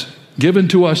 That's given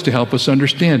to us to help us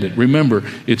understand it. Remember,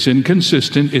 it's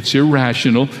inconsistent, it's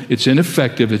irrational, it's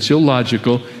ineffective, it's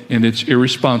illogical, and it's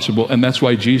irresponsible. And that's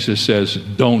why Jesus says,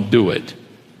 don't do it.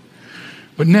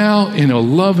 But now, in a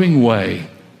loving way,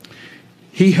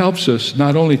 he helps us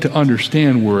not only to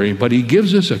understand worry, but he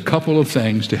gives us a couple of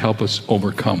things to help us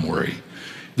overcome worry.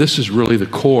 This is really the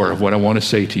core of what I want to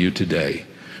say to you today.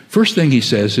 First thing he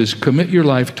says is commit your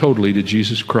life totally to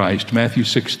Jesus Christ, Matthew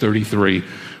 6:33.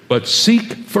 But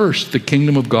seek first the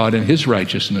kingdom of God and his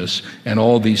righteousness, and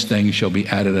all these things shall be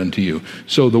added unto you.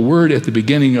 So the word at the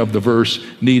beginning of the verse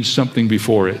needs something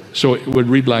before it. So it would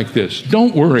read like this: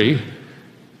 don't worry,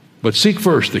 but seek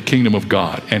first the kingdom of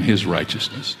God and his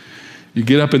righteousness. You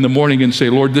get up in the morning and say,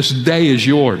 Lord, this day is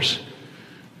yours.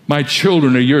 My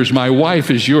children are yours. My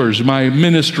wife is yours. My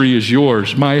ministry is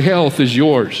yours. My health is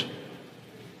yours.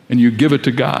 And you give it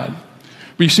to God.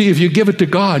 But you see, if you give it to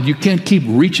God, you can't keep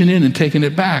reaching in and taking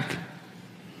it back.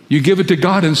 You give it to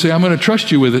God and say, I'm going to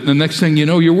trust you with it. And the next thing you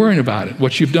know, you're worrying about it.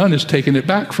 What you've done is taken it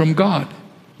back from God.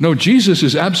 No, Jesus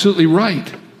is absolutely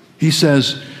right. He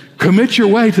says, commit your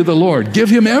way to the Lord. Give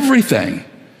him everything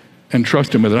and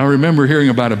trust him with it. I remember hearing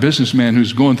about a businessman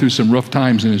who's going through some rough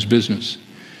times in his business.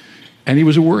 And he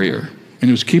was a worrier. And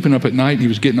he was keeping up at night. And he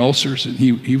was getting ulcers. And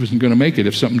he wasn't going to make it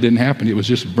if something didn't happen. It was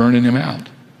just burning him out.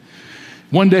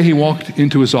 One day he walked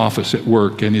into his office at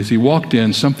work. And as he walked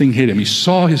in, something hit him. He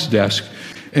saw his desk.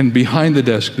 And behind the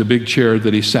desk, the big chair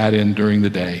that he sat in during the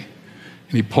day.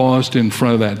 And he paused in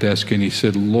front of that desk and he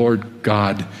said, Lord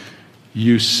God,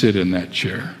 you sit in that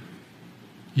chair.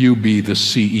 You be the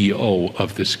CEO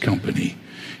of this company.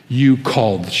 You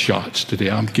call the shots today.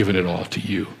 I'm giving it all to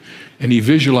you. And he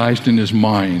visualized in his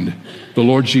mind the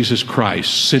Lord Jesus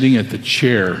Christ sitting at the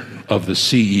chair of the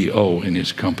CEO in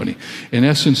his company. In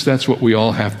essence, that's what we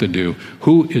all have to do.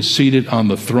 Who is seated on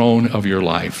the throne of your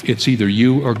life? It's either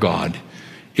you or God.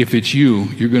 If it's you,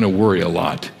 you're going to worry a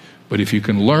lot. But if you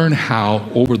can learn how,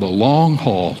 over the long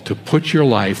haul, to put your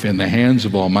life in the hands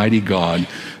of Almighty God,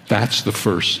 that's the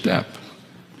first step.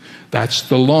 That's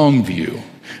the long view.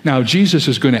 Now, Jesus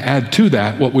is going to add to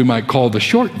that what we might call the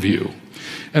short view.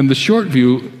 And the short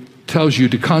view tells you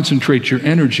to concentrate your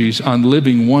energies on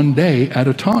living one day at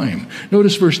a time.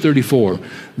 Notice verse 34.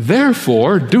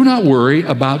 Therefore, do not worry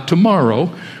about tomorrow,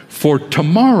 for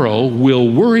tomorrow will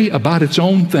worry about its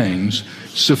own things.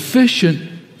 Sufficient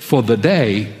for the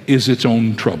day is its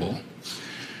own trouble.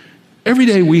 Every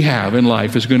day we have in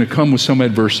life is going to come with some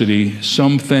adversity,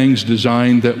 some things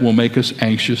designed that will make us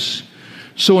anxious.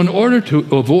 So in order to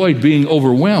avoid being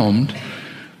overwhelmed,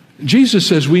 Jesus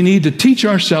says we need to teach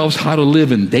ourselves how to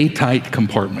live in day-tight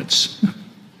compartments.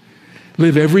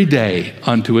 Live every day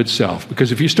unto itself.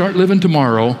 Because if you start living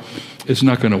tomorrow, it's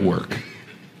not going to work.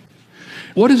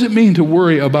 What does it mean to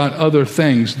worry about other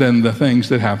things than the things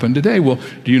that happen today? Well,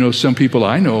 do you know some people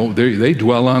I know, they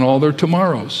dwell on all their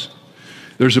tomorrows.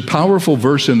 There's a powerful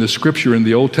verse in the scripture in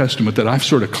the Old Testament that I've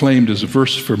sort of claimed as a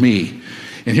verse for me.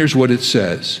 And here's what it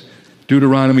says.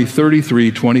 Deuteronomy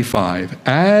 33:25.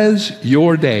 As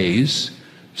your days,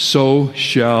 so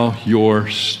shall your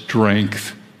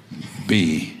strength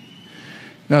be.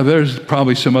 Now, there's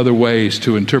probably some other ways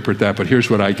to interpret that, but here's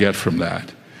what I get from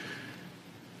that.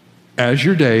 As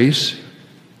your days,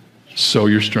 so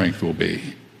your strength will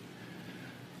be.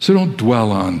 So don't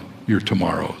dwell on your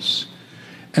tomorrows.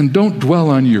 And don't dwell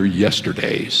on your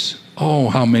yesterdays. Oh,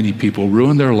 how many people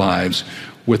ruin their lives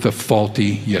with a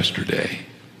faulty yesterday.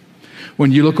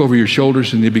 When you look over your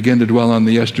shoulders and you begin to dwell on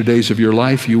the yesterdays of your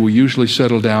life, you will usually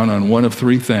settle down on one of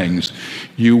three things.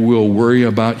 You will worry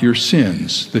about your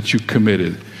sins that you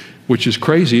committed, which is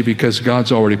crazy because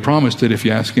God's already promised that if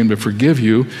you ask him to forgive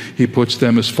you, he puts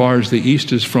them as far as the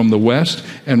east is from the west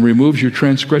and removes your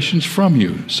transgressions from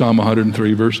you. Psalm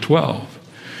 103, verse 12.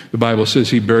 The Bible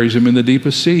says he buries them in the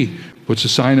deepest sea, puts a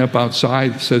sign up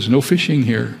outside that says no fishing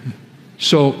here.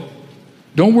 So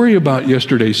don't worry about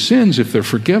yesterday's sins if they're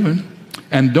forgiven.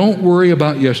 And don't worry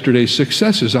about yesterday's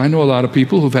successes. I know a lot of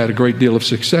people who've had a great deal of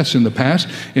success in the past,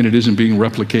 and it isn't being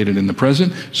replicated in the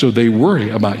present, so they worry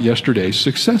about yesterday's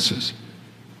successes.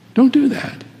 Don't do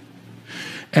that.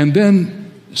 And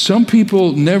then some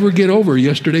people never get over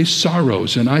yesterday's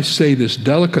sorrows. And I say this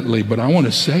delicately, but I want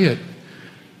to say it.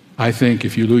 I think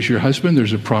if you lose your husband,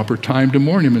 there's a proper time to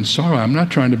mourn him in sorrow. I'm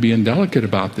not trying to be indelicate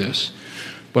about this.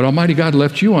 But Almighty God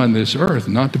left you on this earth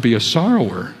not to be a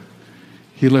sorrower.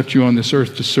 He left you on this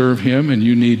earth to serve him, and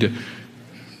you need to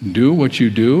do what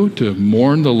you do to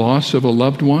mourn the loss of a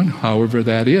loved one, however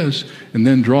that is, and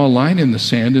then draw a line in the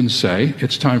sand and say,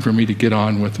 it's time for me to get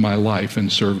on with my life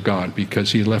and serve God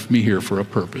because he left me here for a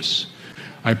purpose.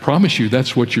 I promise you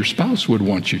that's what your spouse would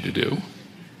want you to do.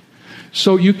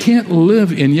 So you can't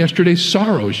live in yesterday's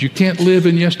sorrows. You can't live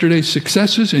in yesterday's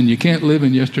successes, and you can't live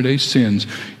in yesterday's sins.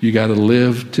 You got to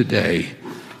live today,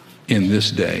 in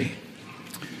this day.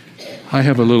 I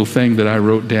have a little thing that I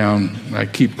wrote down, I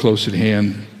keep close at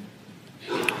hand.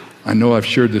 I know I've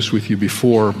shared this with you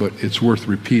before, but it's worth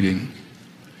repeating.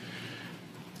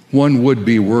 One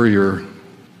would-be worrier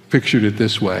pictured it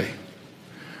this way.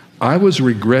 I was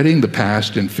regretting the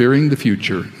past and fearing the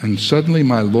future, and suddenly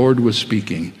my Lord was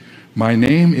speaking. My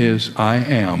name is I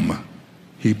Am.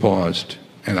 He paused,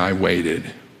 and I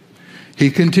waited. He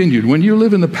continued, when you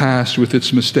live in the past with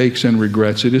its mistakes and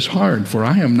regrets, it is hard, for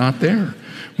I am not there.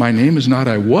 My name is not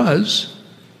I was.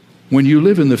 When you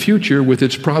live in the future with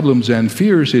its problems and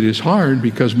fears, it is hard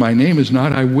because my name is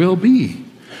not I will be.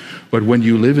 But when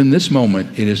you live in this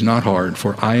moment, it is not hard,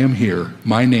 for I am here.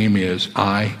 My name is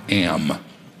I Am.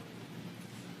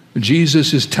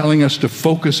 Jesus is telling us to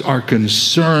focus our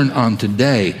concern on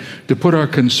today, to put our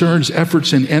concerns,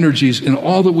 efforts, and energies in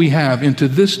all that we have into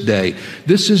this day.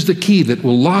 This is the key that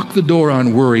will lock the door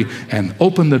on worry and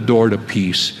open the door to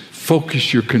peace.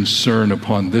 Focus your concern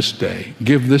upon this day.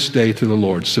 Give this day to the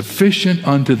Lord. Sufficient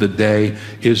unto the day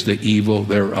is the evil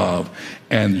thereof.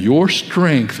 And your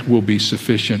strength will be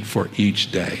sufficient for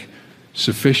each day.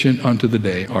 Sufficient unto the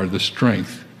day are the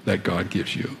strength that God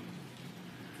gives you.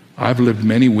 I've lived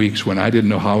many weeks when I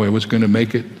didn't know how I was going to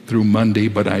make it through Monday,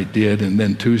 but I did. And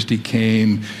then Tuesday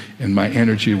came and my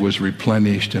energy was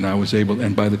replenished and I was able,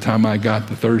 and by the time I got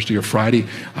to Thursday or Friday,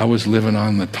 I was living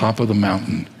on the top of the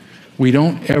mountain. We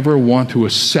don't ever want to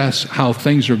assess how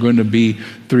things are going to be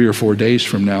 3 or 4 days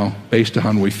from now based on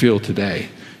how we feel today.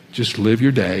 Just live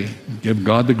your day, give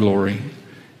God the glory,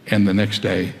 and the next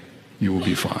day you will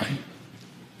be fine.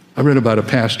 I read about a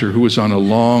pastor who was on a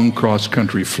long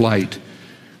cross-country flight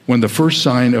when the first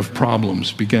sign of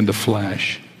problems began to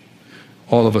flash.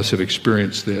 All of us have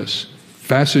experienced this.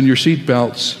 Fasten your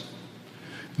seatbelts.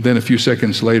 Then a few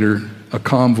seconds later, a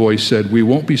calm voice said, we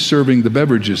won't be serving the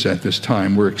beverages at this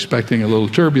time. We're expecting a little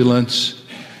turbulence.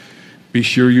 Be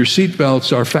sure your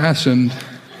seatbelts are fastened.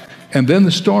 And then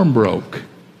the storm broke.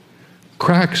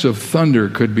 Cracks of thunder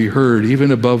could be heard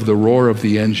even above the roar of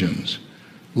the engines.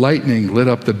 Lightning lit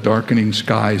up the darkening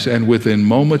skies, and within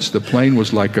moments the plane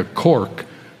was like a cork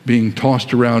being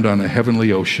tossed around on a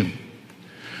heavenly ocean.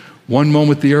 One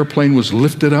moment the airplane was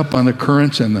lifted up on the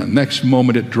currents, and the next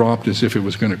moment it dropped as if it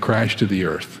was going to crash to the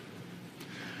earth.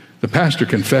 The pastor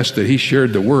confessed that he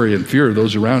shared the worry and fear of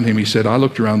those around him. He said, I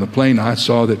looked around the plane, I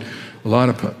saw that a lot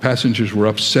of passengers were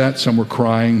upset, some were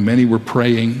crying, many were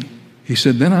praying. He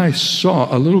said, then I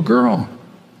saw a little girl.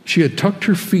 She had tucked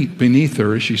her feet beneath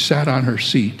her as she sat on her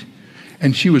seat,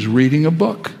 and she was reading a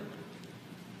book.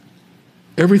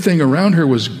 Everything around her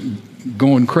was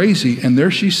going crazy, and there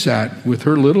she sat with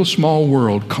her little small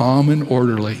world, calm and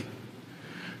orderly.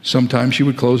 Sometimes she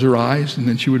would close her eyes, and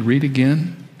then she would read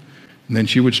again, and then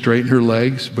she would straighten her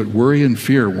legs, but worry and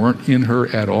fear weren't in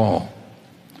her at all.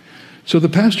 So the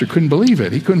pastor couldn't believe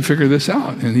it. He couldn't figure this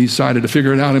out, and he decided to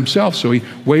figure it out himself. So he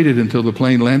waited until the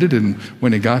plane landed, and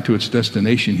when it got to its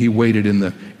destination, he waited in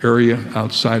the area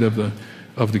outside of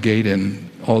the gate, and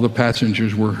all the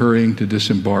passengers were hurrying to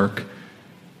disembark.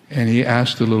 And he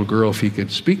asked the little girl if he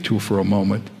could speak to her for a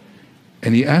moment.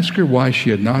 And he asked her why she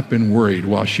had not been worried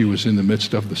while she was in the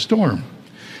midst of the storm.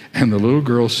 And the little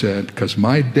girl said, because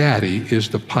my daddy is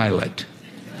the pilot.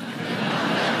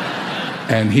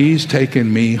 And he's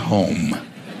taken me home.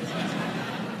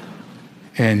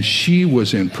 And she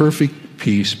was in perfect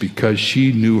peace because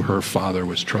she knew her father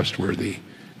was trustworthy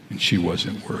and she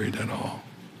wasn't worried at all.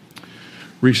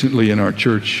 Recently in our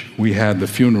church, we had the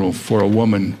funeral for a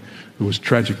woman who was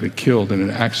tragically killed in an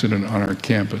accident on our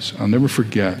campus. I'll never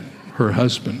forget, her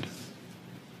husband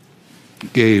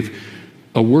gave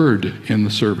a word in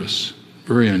the service,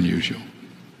 very unusual.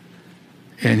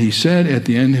 And he said at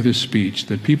the end of his speech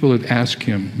that people had asked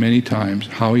him many times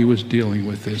how he was dealing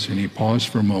with this, and he paused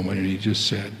for a moment and he just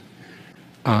said,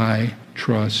 I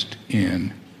trust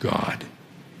in God.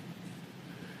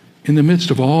 in the midst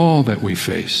of all that we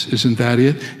face. Isn't that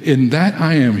it? And that,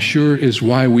 I am sure, is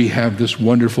why we have this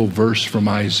wonderful verse from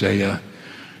Isaiah.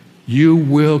 You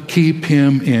will keep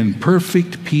him in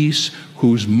perfect peace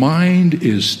whose mind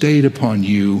is stayed upon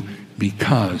you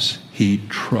because he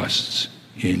trusts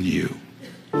in you.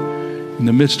 In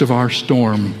the midst of our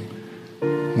storm,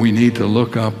 we need to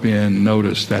look up and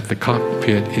notice that the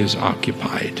cockpit is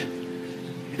occupied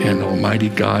and Almighty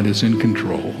God is in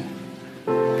control,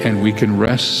 and we can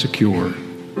rest secure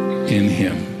in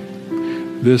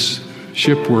him. This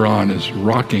ship we're on is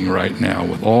rocking right now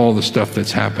with all the stuff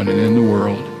that's happening in the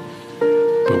world,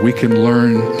 but we can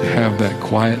learn to have that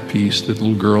quiet peace that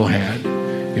little girl had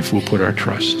if we'll put our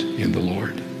trust in the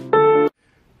Lord.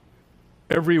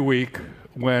 Every week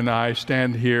when I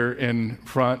stand here in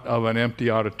front of an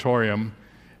empty auditorium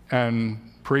and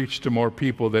preach to more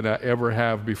people than I ever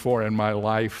have before in my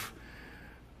life,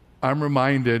 I'm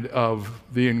reminded of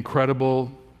the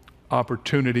incredible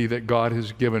opportunity that God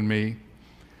has given me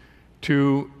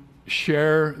to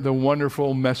share the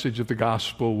wonderful message of the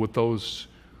gospel with those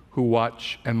who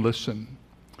watch and listen.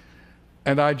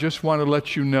 And I just want to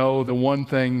let you know the one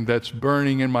thing that's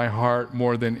burning in my heart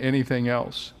more than anything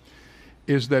else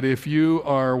is that if you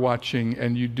are watching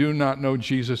and you do not know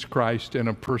Jesus Christ in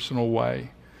a personal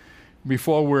way,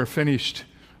 before we're finished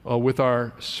with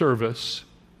our service,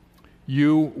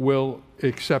 you will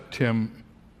accept him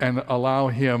and allow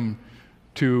him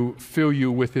to fill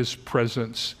you with his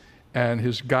presence and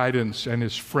his guidance and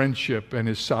his friendship and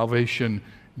his salvation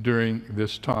during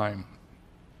this time.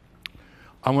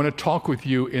 I want to talk with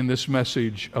you in this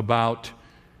message about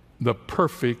the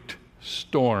perfect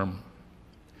storm.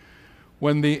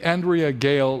 When the Andrea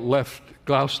Gale left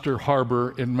Gloucester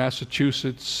Harbor in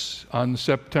Massachusetts on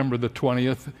September the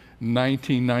 20th,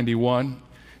 1991,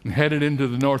 and headed into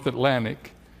the North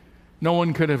Atlantic, no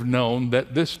one could have known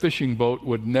that this fishing boat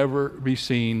would never be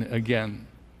seen again.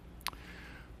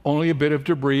 Only a bit of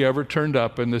debris ever turned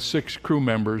up, and the 6 crew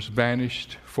members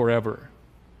vanished forever.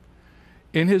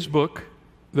 In his book,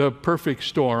 The Perfect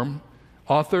Storm,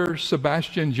 author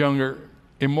Sebastian Junger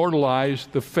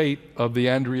immortalized the fate of the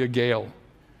Andrea Gale.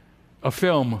 A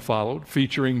film followed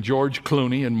featuring George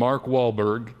Clooney and Mark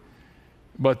Wahlberg,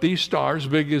 but these stars,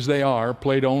 big as they are,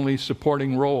 played only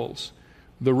supporting roles.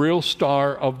 The real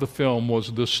star of the film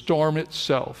was the storm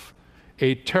itself,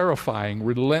 a terrifying,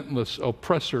 relentless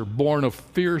oppressor born of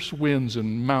fierce winds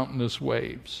and mountainous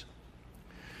waves.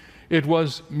 It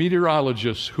was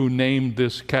meteorologists who named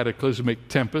this cataclysmic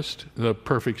tempest the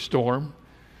perfect storm.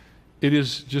 It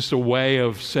is just a way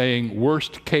of saying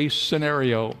worst case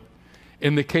scenario.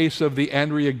 In the case of the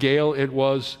Andrea Gale, it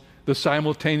was the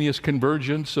simultaneous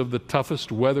convergence of the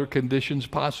toughest weather conditions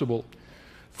possible.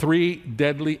 3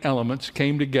 deadly elements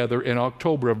came together in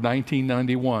October of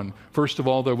 1991. First of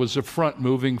all, there was a front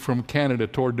moving from Canada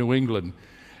toward New England,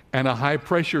 and a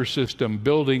high-pressure system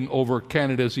building over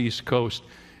Canada's east coast,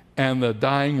 and the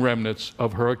dying remnants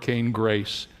of Hurricane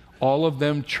Grace, all of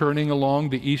them churning along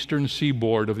the eastern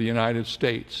seaboard of the United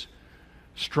States.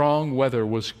 Strong weather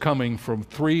was coming from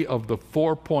 3 of the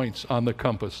 4 points on the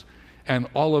compass, and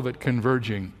all of it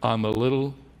converging on the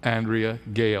little Andrea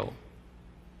Gale.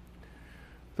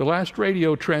 The last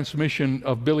radio transmission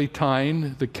of Billy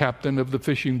Tyne, the captain of the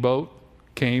fishing boat,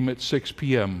 came at 6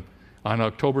 p.m. on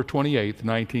October 28,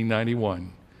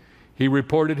 1991. He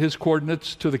reported his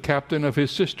coordinates to the captain of his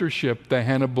sister ship, the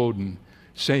Hannah Bowden,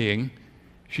 saying,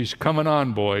 "She's coming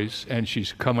on, boys, and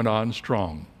she's coming on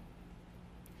strong."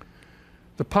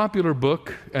 The popular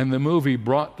book and the movie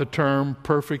brought the term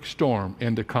perfect storm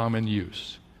into common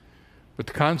use. But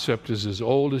the concept is as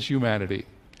old as humanity.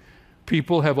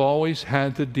 People have always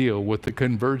had to deal with the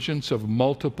convergence of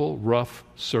multiple rough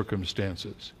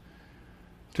circumstances.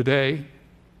 Today,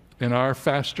 in our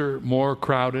faster, more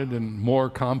crowded, and more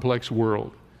complex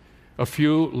world, a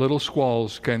few little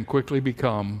squalls can quickly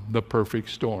become the perfect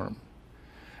storm.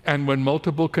 And when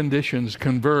multiple conditions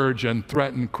converge and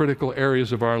threaten critical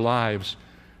areas of our lives,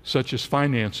 such as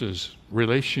finances,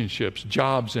 relationships,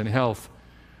 jobs, and health,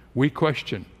 we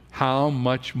question how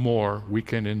much more we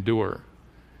can endure.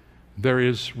 There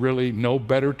is really no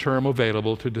better term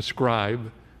available to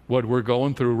describe what we're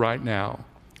going through right now.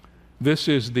 This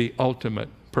is the ultimate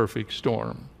perfect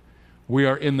storm. We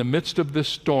are in the midst of this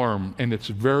storm, and it's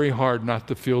very hard not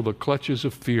to feel the clutches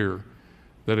of fear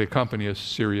that accompany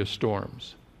serious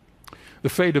storms. The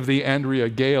fate of the Andrea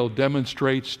Gale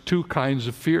demonstrates 2 kinds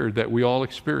of fear that we all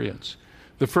experience.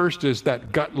 The first is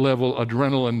that gut-level,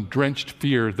 adrenaline-drenched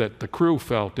fear that the crew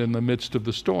felt in the midst of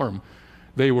the storm.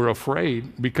 They were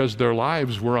afraid because their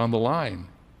lives were on the line.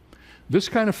 This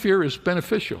kind of fear is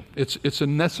beneficial. It's a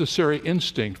necessary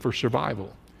instinct for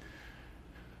survival.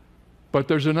 But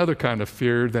there's another kind of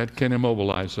fear that can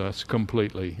immobilize us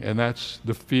completely, and that's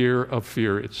the fear of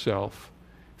fear itself.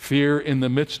 Fear in the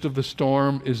midst of the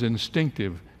storm is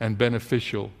instinctive and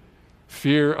beneficial.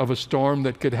 Fear of a storm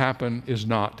that could happen is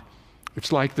not.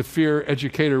 It's like the fear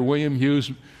educator William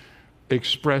Hughes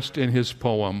expressed in his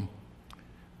poem.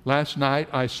 Last night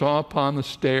I saw upon the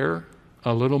stair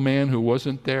a little man who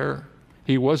wasn't there.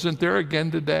 He wasn't there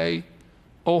again today.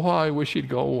 Oh, how I wish he'd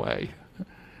go away.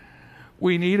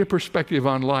 We need a perspective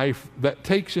on life that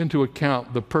takes into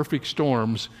account the perfect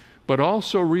storms, but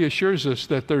also reassures us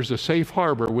that there's a safe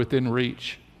harbor within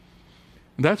reach.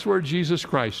 And that's where Jesus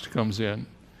Christ comes in.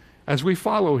 As we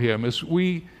follow him, as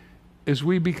we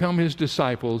become his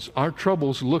disciples, our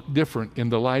troubles look different in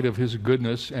the light of his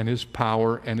goodness and his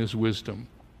power and his wisdom.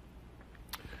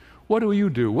 What do you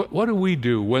do? What do we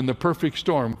do when the perfect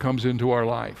storm comes into our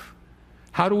life?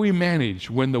 How do we manage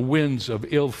when the winds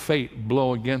of ill fate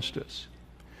blow against us?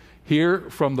 Here,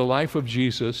 from the life of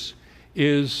Jesus,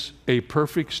 is a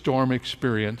perfect storm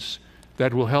experience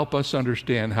that will help us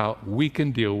understand how we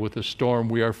can deal with the storm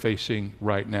we are facing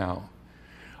right now.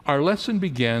 Our lesson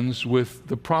begins with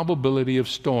the probability of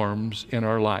storms in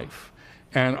our life,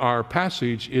 and our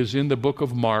passage is in the book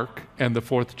of Mark and the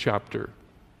 4th chapter.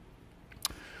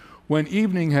 When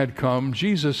evening had come,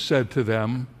 Jesus said to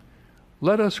them,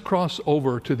 "Let us cross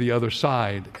over to the other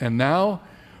side." And now,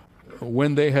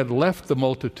 when they had left the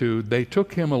multitude, they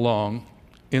took him along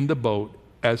in the boat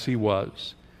as he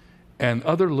was, and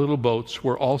other little boats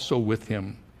were also with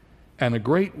him. And a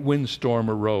great windstorm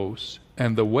arose,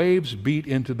 and the waves beat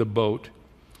into the boat,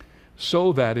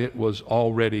 so that it was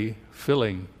already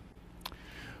filling.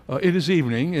 It is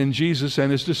evening, and Jesus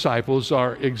and his disciples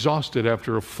are exhausted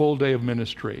after a full day of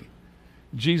ministry.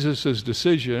 Jesus'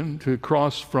 decision to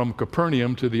cross from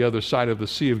Capernaum to the other side of the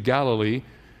Sea of Galilee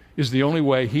is the only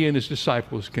way he and his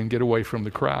disciples can get away from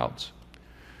the crowds.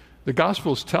 The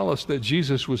Gospels tell us that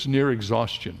Jesus was near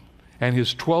exhaustion, and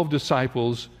his 12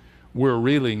 disciples were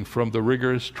reeling from the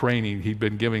rigorous training he'd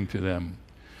been giving to them.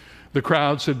 The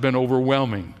crowds had been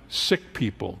overwhelming. Sick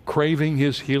people, craving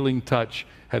his healing touch,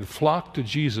 had flocked to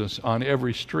Jesus on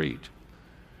every street.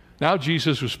 Now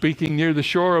Jesus was speaking near the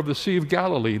shore of the Sea of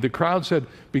Galilee. The crowds had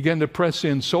begun to press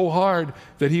in so hard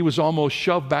that he was almost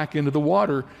shoved back into the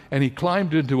water, and he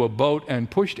climbed into a boat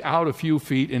and pushed out a few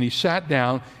feet, and he sat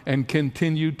down and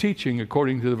continued teaching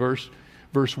according to the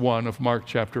verse 1 of Mark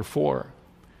chapter 4.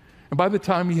 And by the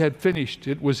time he had finished,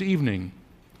 it was evening.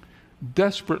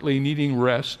 Desperately needing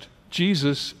rest,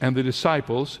 Jesus and the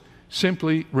disciples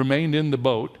simply remained in the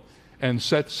boat and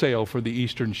set sail for the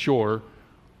eastern shore,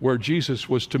 where Jesus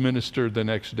was to minister the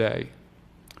next day.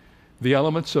 The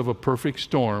elements of a perfect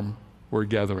storm were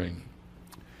gathering.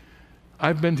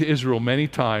 I've been to Israel many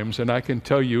times, and I can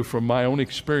tell you from my own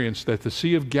experience that the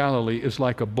Sea of Galilee is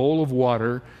like a bowl of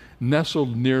water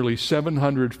nestled nearly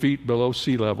 700 feet below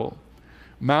sea level.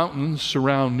 Mountains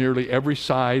surround nearly every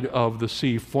side of the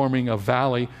sea, forming a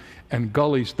valley and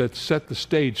gullies that set the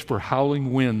stage for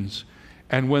howling winds.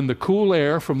 And when the cool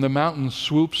air from the mountains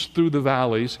swoops through the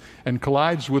valleys and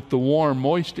collides with the warm,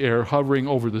 moist air hovering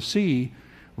over the sea,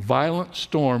 violent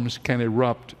storms can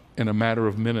erupt in a matter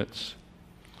of minutes.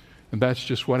 And that's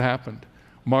just what happened.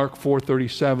 Mark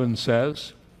 4:37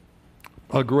 says,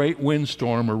 "A great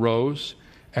windstorm arose,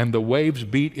 and the waves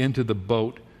beat into the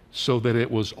boat so that it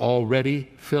was already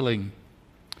filling."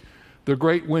 The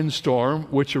great windstorm,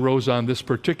 which arose on this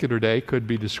particular day, could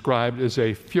be described as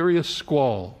a furious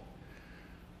squall.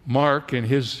 Mark, in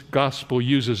his gospel,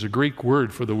 uses a Greek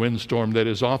word for the windstorm that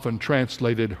is often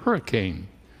translated hurricane.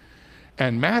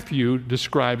 And Matthew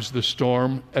describes the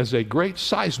storm as a great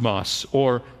seismos,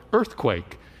 or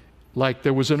earthquake, like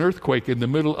there was an earthquake in the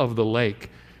middle of the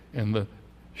lake and the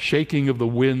shaking of the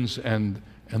winds and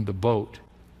the boat.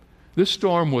 This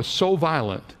storm was so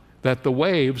violent that the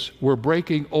waves were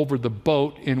breaking over the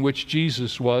boat in which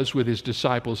Jesus was with his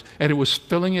disciples, and it was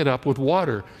filling it up with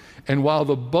water. And while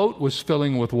the boat was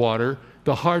filling with water,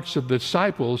 the hearts of the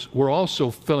disciples were also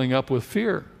filling up with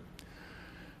fear.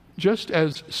 Just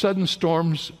as sudden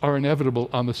storms are inevitable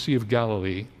on the Sea of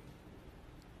Galilee,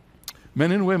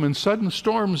 men and women, sudden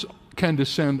storms can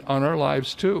descend on our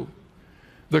lives too.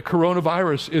 The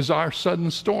coronavirus is our sudden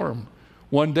storm.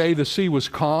 One day the sea was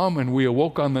calm, and we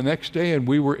awoke on the next day and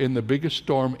we were in the biggest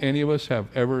storm any of us have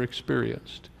ever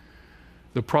experienced.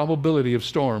 The probability of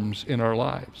storms in our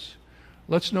lives.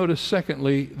 Let's notice,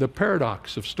 secondly, the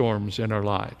paradox of storms in our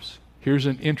lives. Here's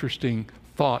an interesting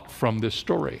thought from this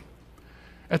story.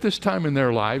 At this time in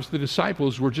their lives, the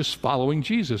disciples were just following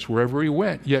Jesus wherever he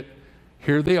went, yet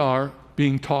here they are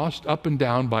being tossed up and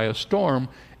down by a storm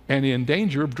and in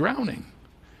danger of drowning.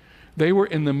 They were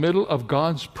in the middle of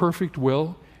God's perfect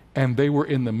will, and they were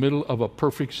in the middle of a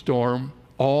perfect storm,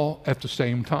 all at the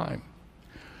same time.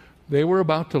 They were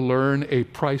about to learn a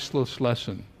priceless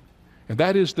lesson, and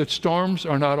that is that storms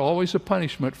are not always a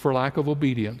punishment for lack of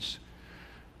obedience.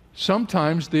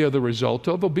 Sometimes they are the result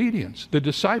of obedience. The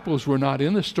disciples were not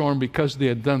in the storm because they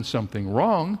had done something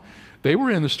wrong. They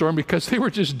were in the storm because they were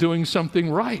just doing something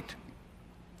right.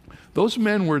 Those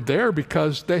men were there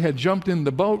because they had jumped in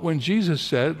the boat when Jesus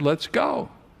said, "Let's go."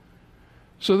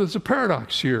 So there's a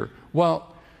paradox here.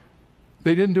 Well,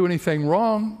 they didn't do anything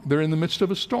wrong. They're in the midst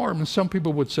of a storm. And some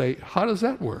people would say, how does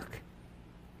that work?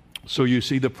 So you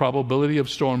see the probability of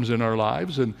storms in our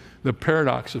lives and the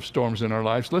paradox of storms in our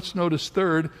lives. Let's notice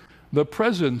third, the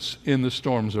presence in the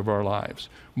storms of our lives.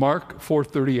 Mark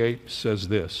 4:38 says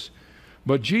this,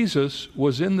 "But Jesus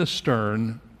was in the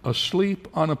stern, asleep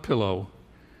on a pillow.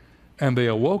 And they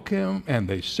awoke him, and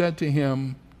they said to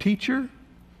him, 'Teacher,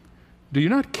 do you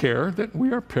not care that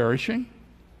we are perishing?'"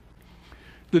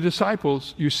 The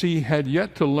disciples, you see, had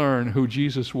yet to learn who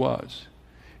Jesus was.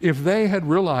 If they had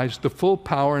realized the full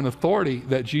power and authority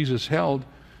that Jesus held,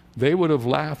 they would have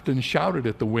laughed and shouted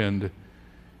at the wind.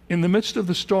 In the midst of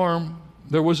the storm,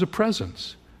 there was a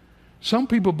presence. Some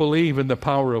people believe in the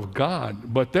power of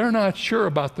God, but they're not sure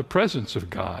about the presence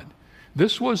of God.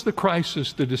 This was the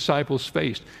crisis the disciples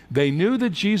faced. They knew that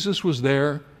Jesus was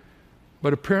there,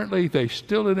 but apparently they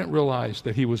still didn't realize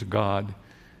that he was God.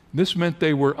 This meant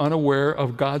they were unaware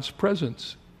of God's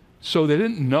presence. So they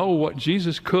didn't know what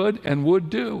Jesus could and would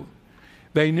do.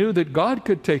 They knew that God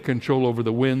could take control over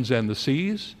the winds and the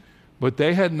seas, but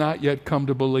they had not yet come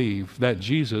to believe that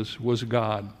Jesus was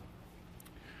God.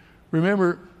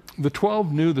 Remember, the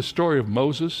 12 knew the story of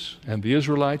Moses and the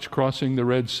Israelites crossing the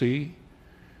Red Sea.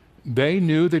 They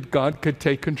knew that God could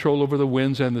take control over the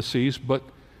winds and the seas, but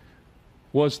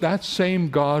was that same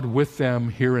God with them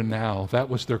here and now? That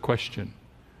was their question.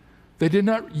 They did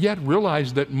not yet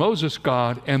realize that Moses,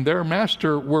 God, and their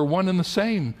master were one and the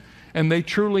same, and they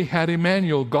truly had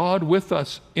Emmanuel, God with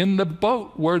us, in the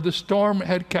boat where the storm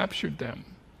had captured them.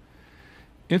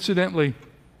 Incidentally,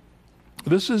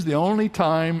 this is the only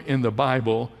time in the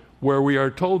Bible where we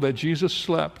are told that Jesus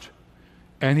slept,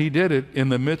 and he did it in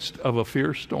the midst of a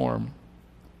fierce storm.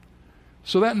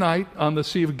 So that night on the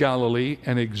Sea of Galilee,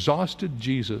 an exhausted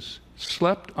Jesus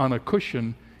slept on a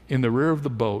cushion in the rear of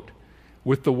the boat,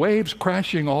 with the waves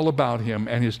crashing all about him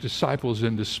and his disciples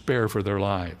in despair for their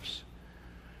lives.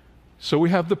 So we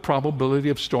have the probability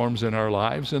of storms in our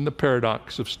lives and the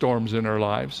paradox of storms in our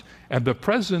lives and the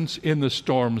presence in the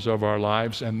storms of our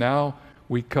lives, and now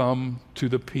we come to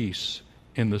the peace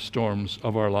in the storms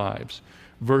of our lives.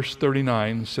 Verse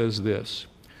 39 says this,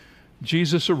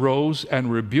 "Jesus arose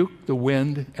and rebuked the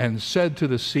wind and said to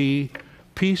the sea,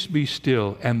 'Peace, be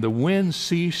still.' And the wind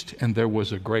ceased, and there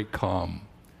was a great calm."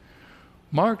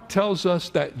 Mark tells us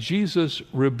that Jesus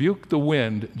rebuked the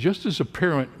wind just as a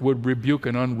parent would rebuke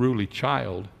an unruly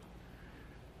child.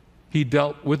 He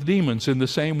dealt with demons in the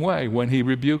same way when he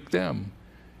rebuked them,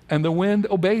 and the wind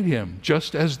obeyed him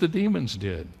just as the demons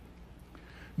did.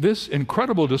 This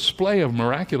incredible display of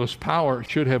miraculous power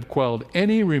should have quelled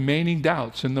any remaining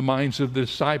doubts in the minds of the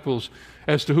disciples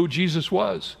as to who Jesus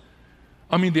was.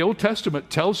 I mean, the Old Testament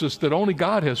tells us that only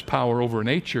God has power over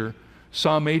nature.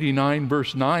 Psalm 89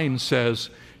 verse 9 says,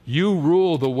 "You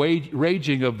rule the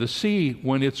raging of the sea.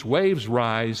 When its waves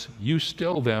rise, you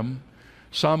still them."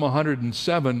 Psalm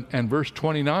 107 and verse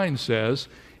 29 says,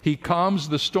 "He calms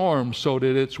the storm so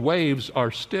that its waves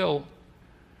are still."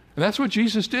 And that's what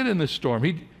Jesus did in this storm.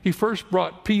 He first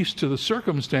brought peace to the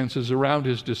circumstances around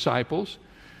his disciples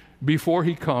before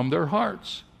he calmed their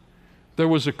hearts. There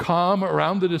was a calm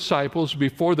around the disciples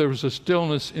before there was a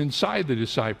stillness inside the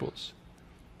disciples.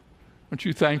 Aren't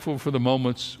you thankful for the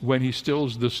moments when he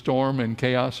stills the storm and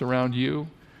chaos around you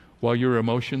while your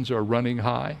emotions are running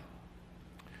high?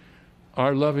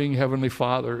 Our loving Heavenly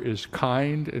Father is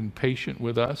kind and patient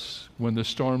with us when the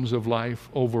storms of life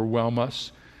overwhelm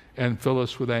us and fill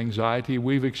us with anxiety.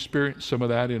 We've experienced some of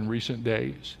that in recent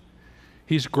days.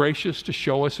 He's gracious to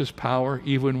show us his power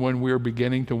even when we're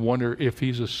beginning to wonder if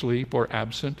he's asleep or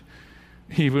absent,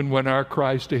 even when our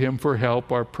cries to him for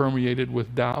help are permeated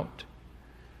with doubt.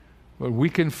 But we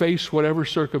can face whatever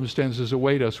circumstances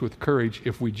await us with courage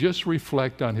if we just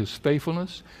reflect on his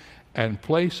faithfulness and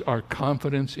place our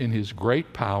confidence in his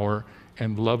great power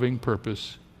and loving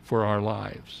purpose for our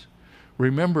lives.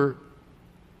 Remember,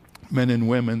 men and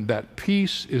women, that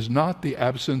peace is not the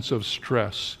absence of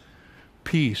stress.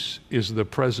 Peace is the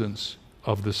presence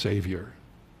of the Savior.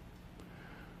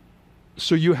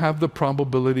 So you have the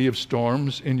probability of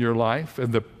storms in your life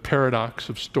and the paradox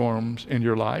of storms in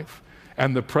your life.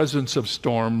 and the presence of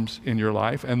storms in your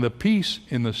life and the peace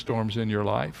in the storms in your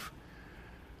life.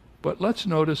 But let's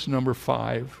notice number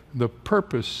 5, the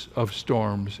purpose of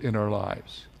storms in our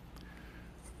lives.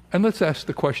 And let's ask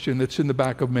the question that's in the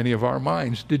back of many of our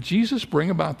minds. Did Jesus bring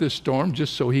about this storm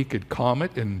just so he could calm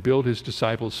it and build his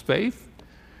disciples' faith?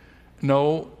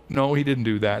 No, he didn't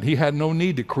do that. He had no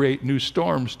need to create new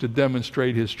storms to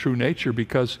demonstrate his true nature,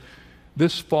 because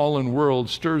this fallen world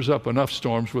stirs up enough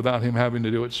storms without him having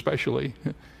to do it specially.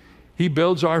 He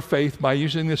builds our faith by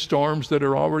using the storms that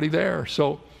are already there.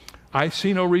 So I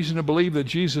see no reason to believe that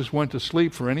Jesus went to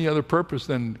sleep for any other purpose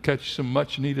than catch some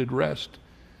much needed rest.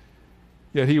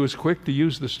 Yet he was quick to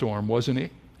use the storm, wasn't he?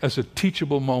 As a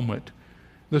teachable moment.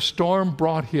 The storm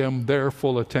brought him their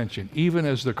full attention, even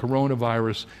as the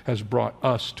coronavirus has brought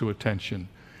us to attention.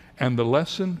 And the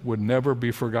lesson would never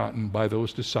be forgotten by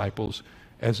those disciples,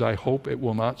 as I hope it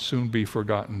will not soon be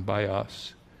forgotten by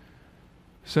us.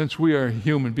 Since we are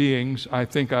human beings, I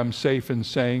think I'm safe in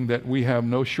saying that we have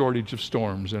no shortage of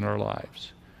storms in our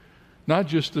lives. Not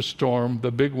just the storm,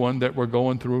 the big one that we're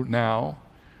going through now,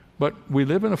 but we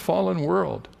live in a fallen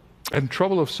world, and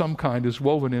trouble of some kind is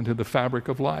woven into the fabric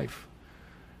of life.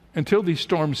 Until these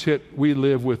storms hit, we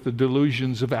live with the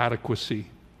delusions of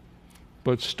adequacy.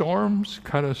 But storms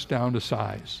cut us down to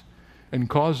size and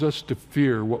cause us to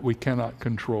fear what we cannot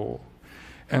control.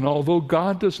 And although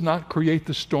God does not create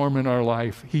the storm in our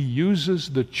life, he uses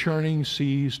the churning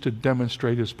seas to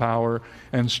demonstrate his power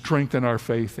and strengthen our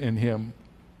faith in him.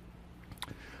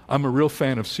 I'm a real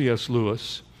fan of C.S.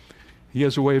 Lewis. He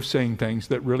has a way of saying things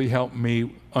that really help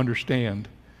me understand.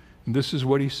 And this is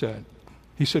what he said.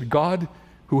 He said, God,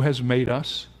 who has made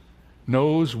us,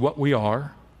 knows what we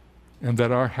are, and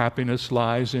that our happiness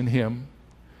lies in him.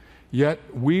 Yet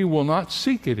we will not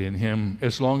seek it in him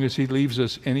as long as he leaves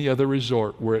us any other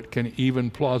resort where it can even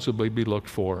plausibly be looked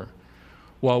for.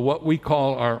 While what we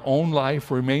call our own life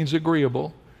remains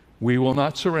agreeable, we will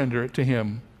not surrender it to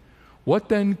him. What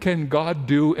then can God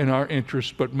do in our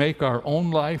interest but make our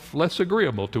own life less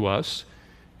agreeable to us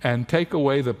and take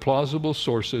away the plausible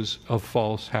sources of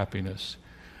false happiness?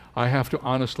 I have to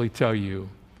honestly tell you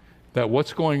that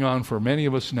what's going on for many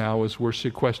of us now is we're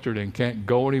sequestered and can't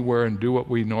go anywhere and do what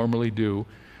we normally do.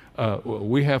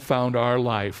 We have found our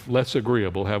life less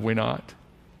agreeable, have we not?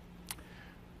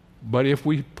 But if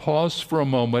we pause for a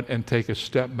moment and take a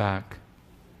step back,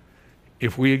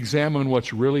 if we examine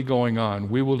what's really going on,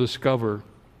 we will discover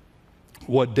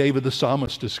what David the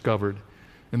psalmist discovered,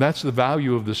 and that's the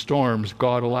value of the storms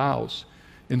God allows.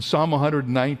 In Psalm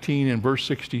 119 and verse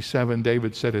 67,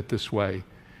 David said it this way,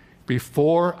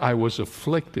 "Before I was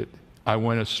afflicted, I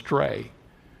went astray,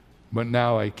 but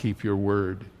now I keep your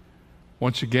word."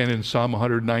 Once again in Psalm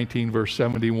 119 verse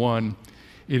 71,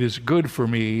 "It is good for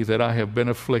me that I have been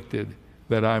afflicted,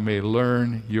 that I may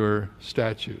learn your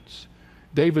statutes."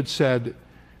 David said,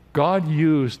 God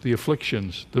used the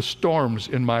afflictions, the storms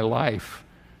in my life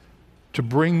to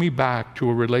bring me back to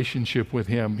a relationship with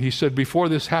him. He said, before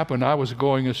this happened, I was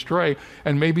going astray.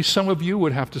 And maybe some of you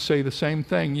would have to say the same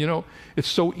thing. You know, it's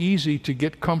so easy to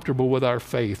get comfortable with our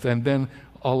faith and then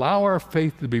allow our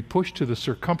faith to be pushed to the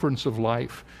circumference of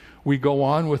life. We go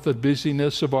on with the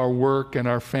busyness of our work and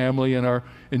our family and our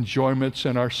enjoyments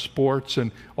and our sports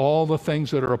and all the things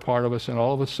that are a part of us, and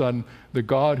all of a sudden, the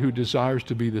God who desires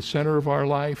to be the center of our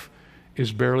life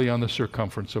is barely on the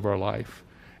circumference of our life.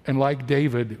 And like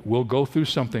David, we'll go through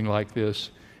something like this,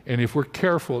 and if we're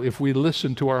careful, if we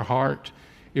listen to our heart,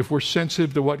 if we're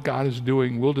sensitive to what God is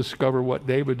doing, we'll discover what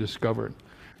David discovered.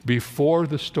 Before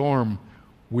the storm,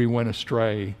 we went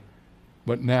astray,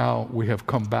 but now we have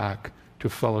come back to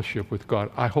fellowship with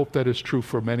God. I hope that is true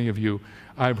for many of you.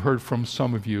 I've heard from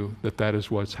some of you that that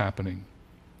is what's happening.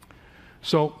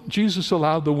 So Jesus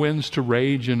allowed the winds to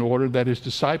rage in order that his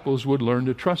disciples would learn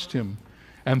to trust him.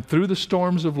 And through the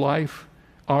storms of life,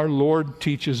 our Lord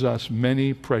teaches us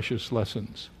many precious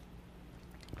lessons.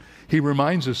 He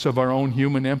reminds us of our own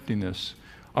human emptiness,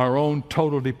 our own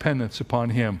total dependence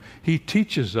upon him. He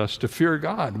teaches us to fear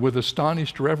God with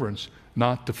astonished reverence,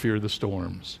 not to fear the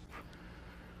storms.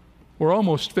 We're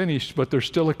almost finished, but there's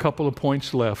still a couple of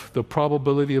points left. The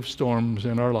probability of storms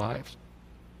in our lives,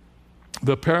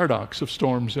 the paradox of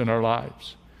storms in our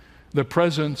lives, the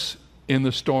presence in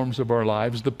the storms of our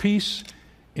lives, the peace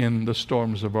in the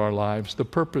storms of our lives, the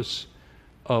purpose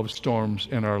of storms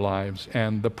in our lives,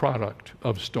 and the product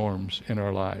of storms in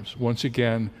our lives. Once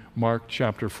again, Mark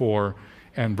chapter 4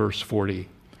 and verse 40.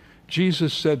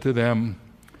 Jesus said to them,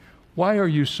 "Why are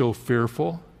you so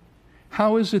fearful?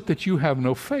 How is it that you have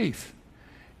no faith?"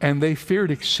 And they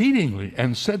feared exceedingly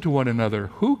and said to one another,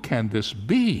 "Who can this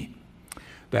be,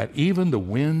 that even the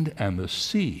wind and the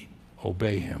sea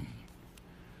obey him?"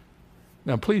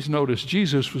 Now please notice,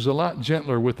 Jesus was a lot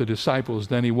gentler with the disciples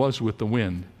than he was with the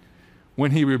wind.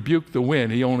 When he rebuked the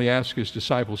wind, he only asked his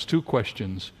disciples 2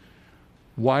 questions.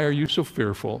 Why are you so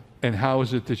fearful? And how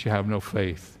is it that you have no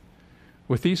faith?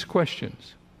 With these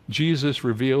questions, Jesus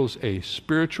reveals a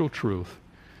spiritual truth,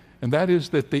 and that is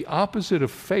that the opposite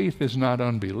of faith is not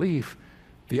unbelief.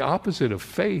 The opposite of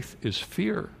faith is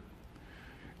fear.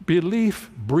 Belief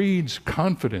breeds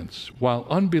confidence, while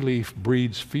unbelief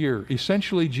breeds fear.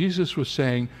 Essentially, Jesus was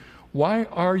saying, why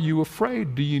are you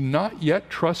afraid? Do you not yet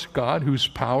trust God, whose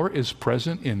power is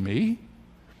present in me?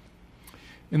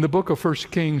 In the book of 1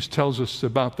 Kings tells us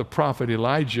about the prophet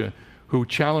Elijah, who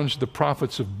challenged the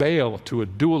prophets of Baal to a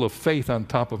duel of faith on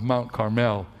top of Mount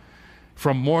Carmel.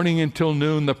 From morning until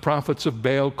noon, the prophets of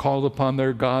Baal called upon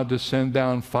their God to send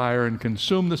down fire and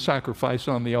consume the sacrifice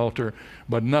on the altar,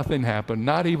 but nothing happened,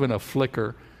 not even a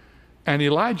flicker. And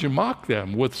Elijah mocked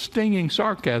them with stinging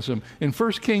sarcasm. In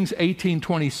 1 Kings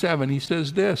 18:27, he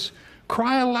says this,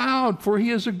 cry aloud, for he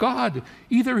is a God.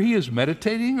 Either he is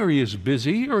meditating, or he is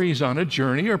busy, or he's on a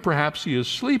journey, or perhaps he is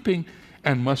sleeping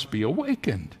and must be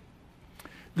awakened.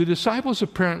 The disciples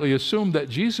apparently assumed that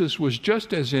Jesus was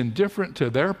just as indifferent to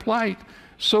their plight,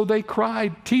 so they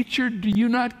cried, Teacher, do you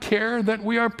not care that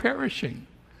we are perishing?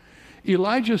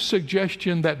 Elijah's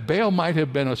suggestion that Baal might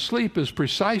have been asleep is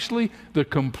precisely the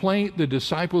complaint the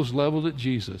disciples leveled at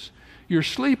Jesus. You're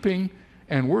sleeping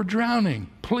and we're drowning.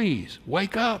 Please,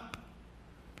 wake up.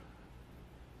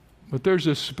 But there's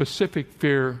a specific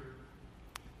fear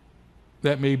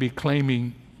that may be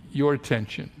claiming your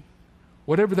attention.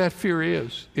 Whatever that fear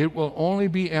is, it will only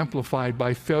be amplified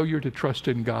by failure to trust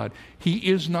in God. He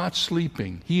is not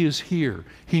sleeping. He is here.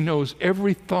 He knows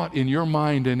every thought in your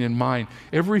mind and in mine,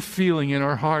 every feeling in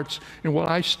our hearts. And while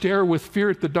I stare with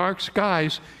fear at the dark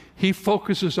skies, he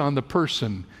focuses on the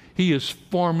person he is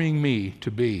forming me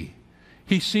to be.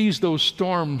 He sees those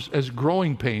storms as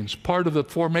growing pains, part of the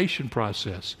formation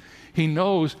process. He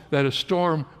knows that a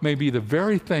storm may be the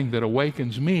very thing that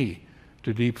awakens me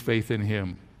to deep faith in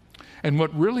him. And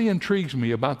what really intrigues me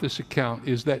about this account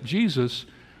is that Jesus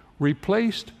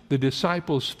replaced the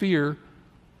disciples' fear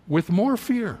with more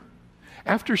fear.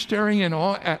 After staring in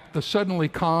awe at the suddenly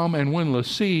calm and windless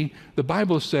sea, the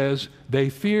Bible says they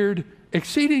feared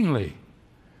exceedingly.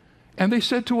 And they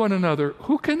said to one another,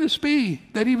 who can this be,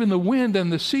 that even the wind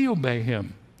and the sea obey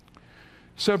him?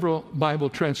 Several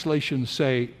Bible translations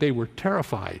say they were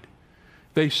terrified.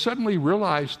 They suddenly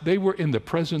realized they were in the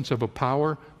presence of a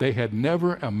power they had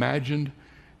never imagined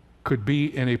could be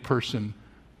in a person,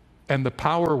 and the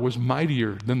power was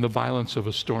mightier than the violence of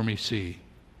a stormy sea.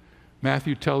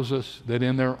 Matthew tells us that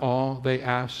in their awe they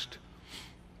asked,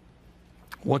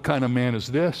 what kind of man is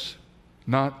this?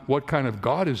 Not what kind of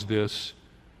God is this?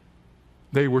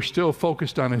 They were still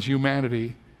focused on his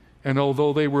humanity. And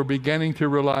although they were beginning to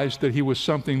realize that he was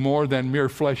something more than mere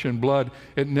flesh and blood,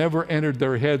 it never entered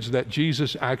their heads that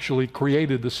Jesus actually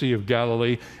created the Sea of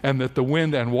Galilee and that the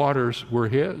wind and waters were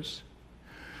his.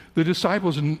 The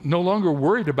disciples no longer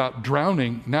worried about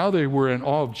drowning. Now they were in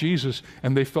awe of Jesus,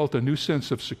 and they felt a new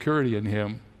sense of security in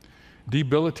him.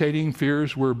 Debilitating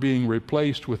fears were being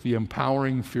replaced with the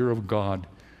empowering fear of God,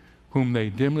 whom they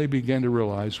dimly began to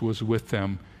realize was with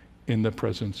them in the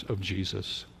presence of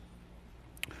Jesus.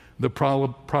 The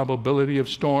probability of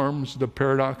storms, the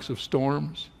paradox of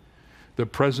storms, the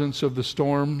presence of the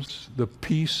storms, the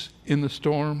peace in the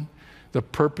storm, the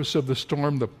purpose of the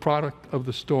storm, the product of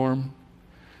the storm,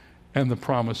 and the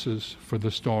promises for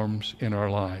the storms in our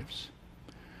lives.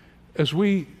 As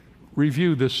we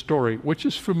review this story, which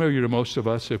is familiar to most of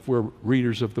us if we're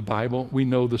readers of the Bible, we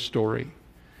know the story.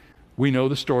 We know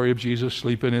the story of Jesus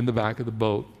sleeping in the back of the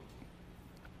boat.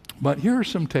 But here are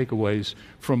some takeaways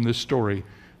from this story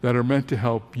that are meant to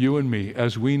help you and me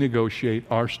as we negotiate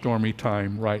our stormy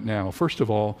time right now. First of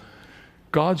all,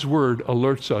 God's word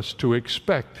alerts us to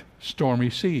expect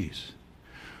stormy seas.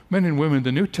 Men and women,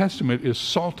 the New Testament is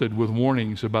salted with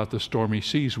warnings about the stormy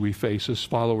seas we face as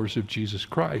followers of Jesus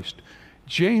Christ.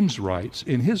 James writes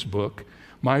in his book,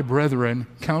 "My brethren,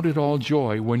 count it all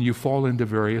joy when you fall into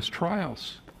various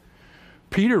trials."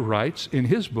 Peter writes in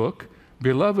his book,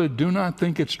 "Beloved, do not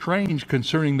think it strange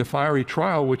concerning the fiery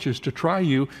trial which is to try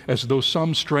you, as though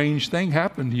some strange thing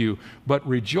happened to you, but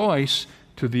rejoice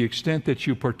to the extent that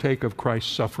you partake of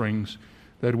Christ's sufferings,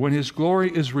 that when his glory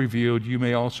is revealed, you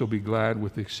may also be glad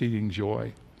with exceeding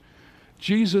joy."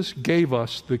 Jesus gave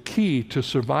us the key to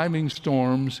surviving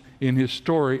storms in his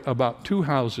story about 2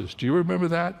 houses. Do you remember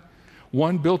that?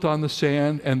 One built on the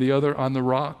sand and the other on the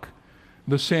rock.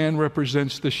 The sand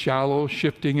represents the shallow,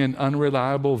 shifting, and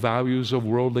unreliable values of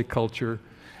worldly culture,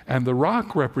 and the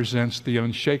rock represents the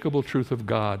unshakable truth of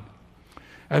God.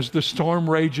 As the storm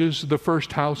rages, the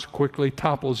first house quickly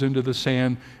topples into the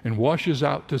sand and washes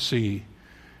out to sea,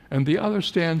 and the other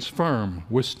stands firm,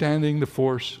 withstanding the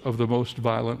force of the most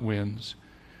violent winds.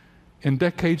 In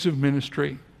decades of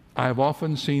ministry, I have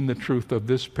often seen the truth of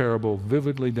this parable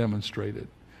vividly demonstrated.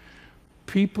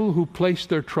 People who place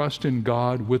their trust in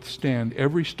God withstand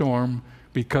every storm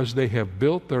because they have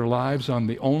built their lives on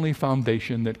the only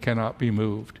foundation that cannot be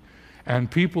moved.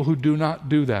 And people who do not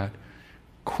do that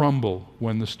crumble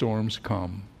when the storms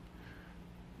come.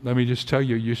 Let me just tell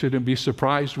you, you shouldn't be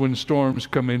surprised when storms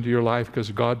come into your life,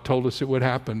 because God told us it would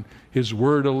happen. His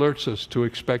word alerts us to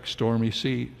expect stormy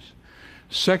seas.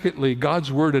 Secondly,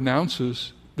 God's word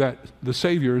announces that the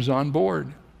Savior is on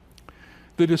board.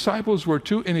 The disciples were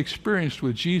too inexperienced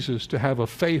with Jesus to have a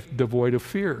faith devoid of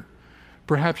fear.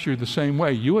 Perhaps you're the same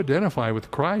way. You identify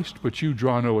with Christ, but you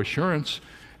draw no assurance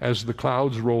as the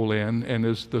clouds roll in and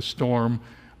as the storm,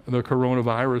 the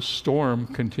coronavirus storm,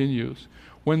 continues.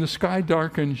 When the sky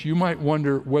darkens, you might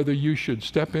wonder whether you should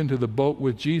step into the boat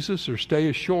with Jesus or stay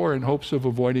ashore in hopes of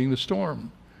avoiding the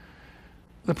storm.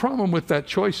 The problem with that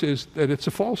choice is that it's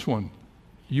a false one.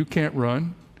 You can't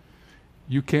run.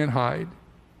 You can't hide.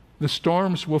 The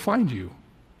storms will find you.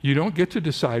 You don't get to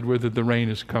decide whether the rain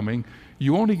is coming.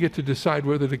 You only get to decide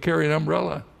whether to carry an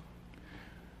umbrella.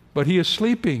 But he is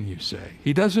sleeping, you say.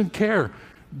 He doesn't care.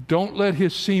 Don't let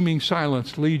his seeming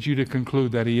silence lead you to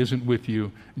conclude that he isn't with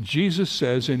you. Jesus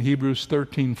says in Hebrews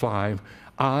 13:5,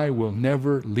 I will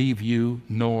never leave you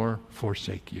nor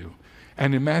forsake you.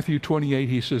 And in Matthew 28,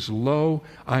 he says, Lo,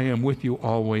 I am with you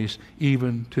always,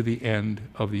 even to the end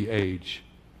of the age.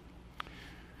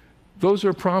 Those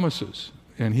are promises,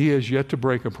 and he has yet to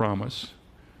break a promise.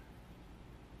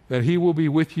 That he will be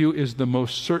with you is the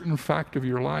most certain fact of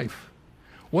your life.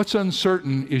 What's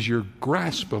uncertain is your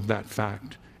grasp of that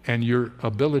fact and your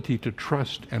ability to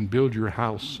trust and build your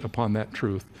house upon that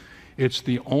truth. It's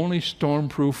the only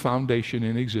storm-proof foundation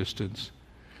in existence.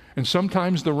 And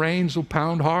sometimes the rains will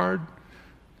pound hard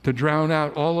to drown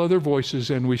out all other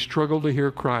voices, and we struggle to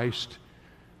hear Christ.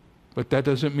 But that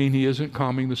doesn't mean he isn't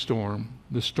calming the storm.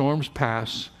 The storms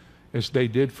pass, as they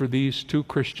did for these two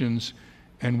Christians,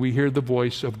 and we hear the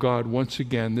voice of God once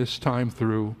again, this time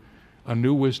through a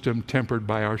new wisdom tempered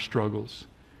by our struggles.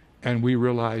 And we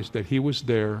realize that he was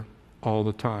there all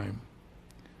the time.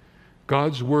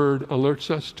 God's word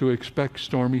alerts us to expect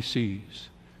stormy seas.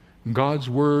 God's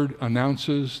word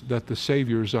announces that the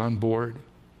Savior is on board.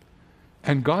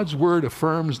 And God's word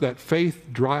affirms that faith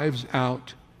drives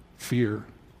out fear.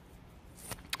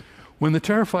 When the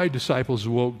terrified disciples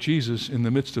awoke Jesus in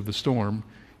the midst of the storm,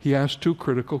 he asked two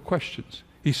critical questions.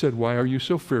 He said, Why are you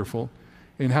so fearful?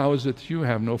 And how is it that you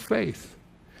have no faith?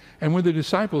 And when the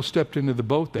disciples stepped into the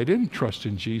boat, they didn't trust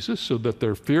in Jesus, so that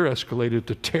their fear escalated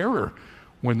to terror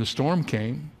when the storm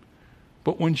came.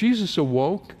 But when Jesus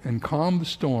awoke and calmed the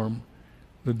storm,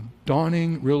 the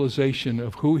dawning realization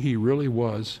of who he really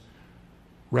was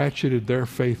ratcheted their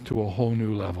faith to a whole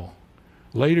new level.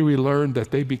 Later we learned that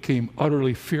they became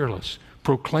utterly fearless,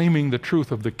 proclaiming the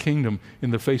truth of the kingdom in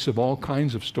the face of all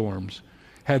kinds of storms.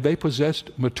 Had they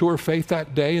possessed mature faith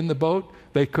that day in the boat,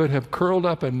 they could have curled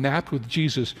up and napped with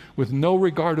Jesus with no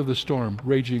regard of the storm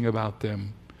raging about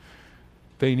them.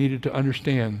 They needed to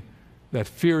understand that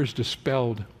fear is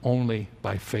dispelled only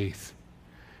by faith.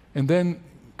 And then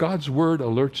God's word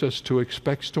alerts us to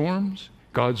expect storms.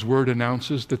 God's word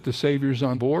announces that the Savior's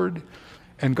on board.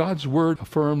 And God's word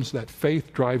affirms that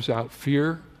faith drives out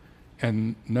fear.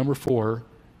 And number 4,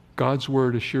 God's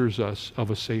word assures us of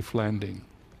a safe landing.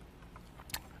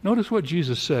 Notice what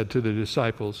Jesus said to the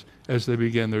disciples as they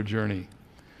began their journey.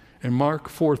 In Mark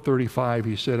 4:35,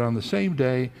 he said, On the same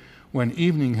day when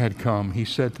evening had come, he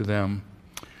said to them,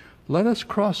 Let us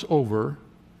cross over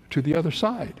to the other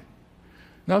side.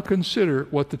 Now consider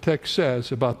what the text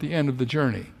says about the end of the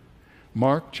journey.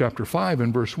 Mark chapter 5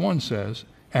 and verse 1 says,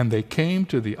 And they came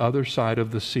to the other side of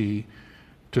the sea,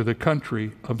 to the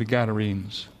country of the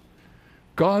Gadarenes.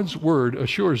 God's word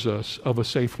assures us of a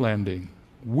safe landing.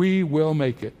 We will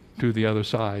make it to the other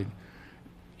side.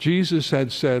 Jesus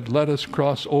had said, let us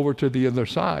cross over to the other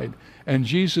side. And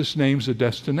Jesus names a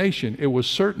destination. It was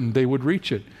certain they would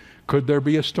reach it. Could there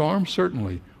be a storm?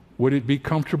 Certainly. Would it be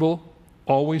comfortable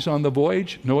always on the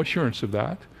voyage? No assurance of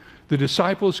that. The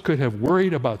disciples could have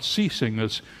worried about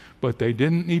seasickness, but they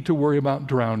didn't need to worry about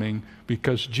drowning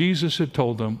because Jesus had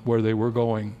told them where they were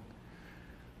going.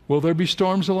 Will there be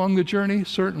storms along the journey?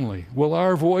 Certainly. Will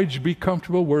our voyage be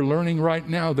comfortable? We're learning right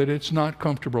now that it's not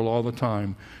comfortable all the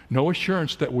time. No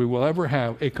assurance that we will ever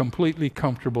have a completely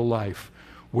comfortable life.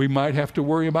 We might have to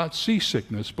worry about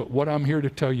seasickness, but what I'm here to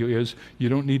tell you is you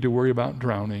don't need to worry about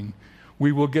drowning.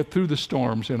 we will get through the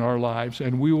storms in our lives,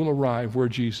 and we will arrive where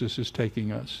Jesus is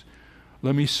taking us.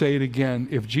 Let me say it again.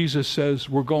 If Jesus says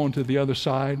we're going to the other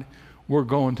side, we're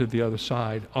going to the other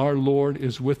side. Our Lord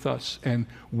is with us, and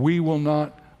we will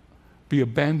not be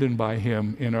abandoned by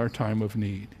him in our time of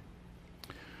need.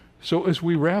 So as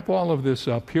we wrap all of this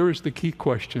up, here is the key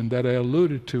question that I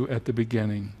alluded to at the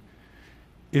beginning.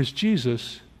 Is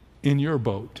Jesus in your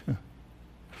boat?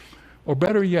 Or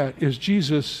better yet, is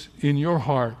Jesus in your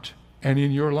heart and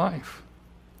in your life?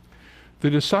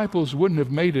 The disciples wouldn't have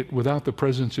made it without the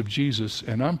presence of Jesus,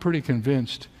 and I'm pretty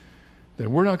convinced that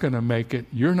we're not going to make it,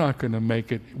 you're not going to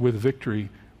make it with victory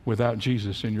without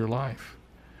Jesus in your life.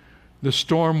 The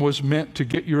storm was meant to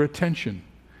get your attention.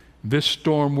 This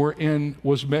storm we're in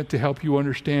was meant to help you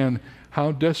understand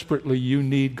how desperately you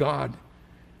need God,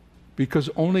 because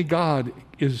only God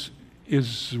is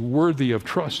worthy of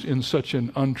trust in such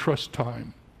an untrust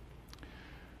time.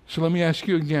 So let me ask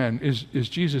you again, is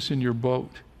Jesus in your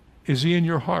boat? Is he in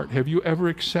your heart? Have you ever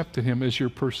accepted him as your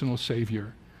personal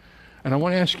Savior? And I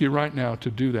want to ask you right now to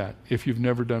do that if you've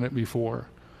never done it before.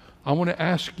 I want to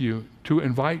ask you to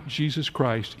invite Jesus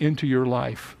Christ into your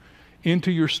life,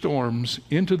 into your storms,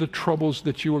 into the troubles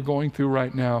that you are going through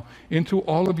right now, into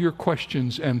all of your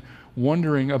questions and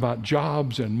wondering about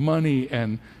jobs and money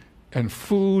and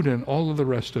food and all of the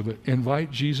rest of it.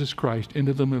 Invite Jesus Christ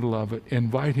into the middle of it.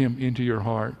 Invite him into your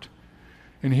heart.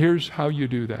 And here's how you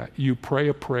do that. You pray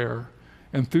a prayer,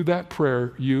 and through that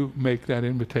prayer, you make that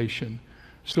invitation.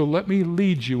 So let me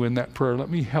lead you in that prayer.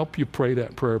 Let me help you pray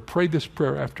that prayer. Pray this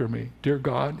prayer after me. Dear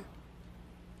God,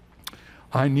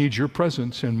 I need your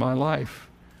presence in my life.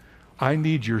 I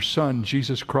need your Son,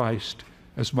 Jesus Christ,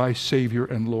 as my Savior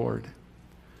and Lord.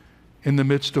 In the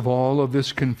midst of all of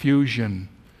this confusion,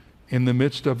 in the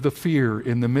midst of the fear,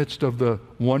 in the midst of the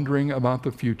wondering about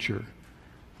the future,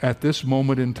 at this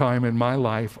moment in time in my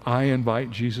life, I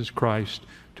invite Jesus Christ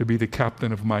to be the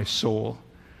captain of my soul.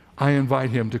 I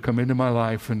invite him to come into my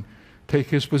life and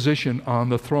take his position on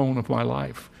the throne of my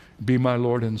life, be my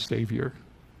Lord and Savior.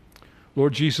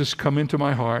 Lord Jesus, come into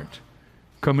my heart,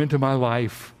 come into my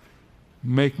life,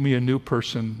 make me a new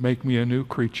person, make me a new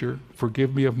creature,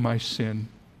 forgive me of my sin,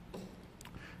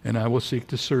 and I will seek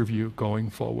to serve you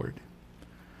going forward.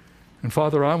 And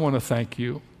Father, I want to thank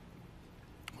you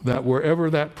that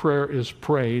wherever that prayer is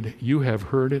prayed, you have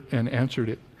heard it and answered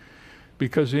it.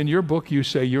 Because in your book you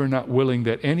say you're not willing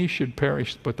that any should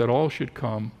perish, but that all should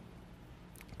come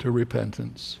to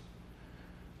repentance.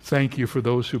 Thank you for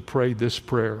those who prayed this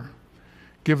prayer.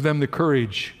 Give them the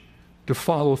courage to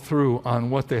follow through on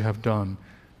what they have done,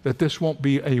 that this won't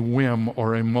be a whim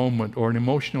or a moment or an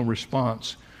emotional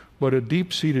response, but a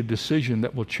deep-seated decision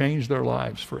that will change their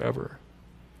lives forever.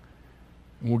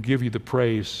 And we'll give you the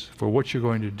praise for what you're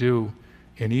going to do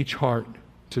in each heart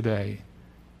today.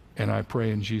 And I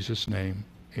pray in Jesus' name,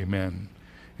 amen.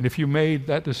 And if you made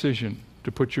that decision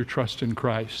to put your trust in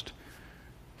Christ,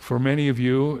 for many of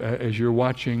you, as you're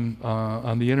watching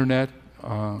on the internet,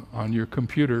 on your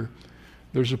computer,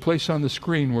 there's a place on the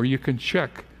screen where you can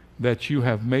check that you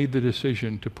have made the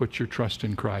decision to put your trust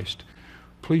in Christ.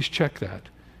 Please check that.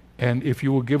 And if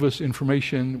you will give us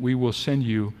information, we will send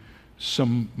you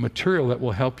some material that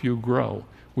will help you grow.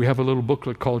 We have a little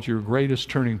booklet called Your Greatest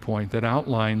Turning Point that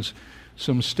outlines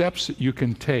some steps that you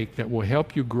can take that will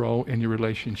help you grow in your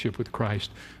relationship with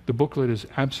Christ. The booklet is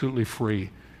absolutely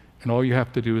free, and all you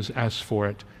have to do is ask for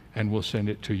it, and we'll send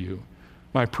it to you.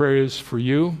 My prayer is for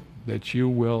you that you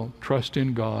will trust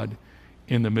in God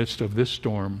in the midst of this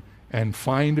storm and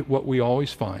find what we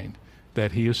always find,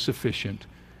 that he is sufficient,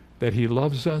 that he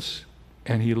loves us,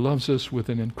 and he loves us with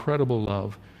an incredible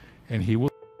love, and he will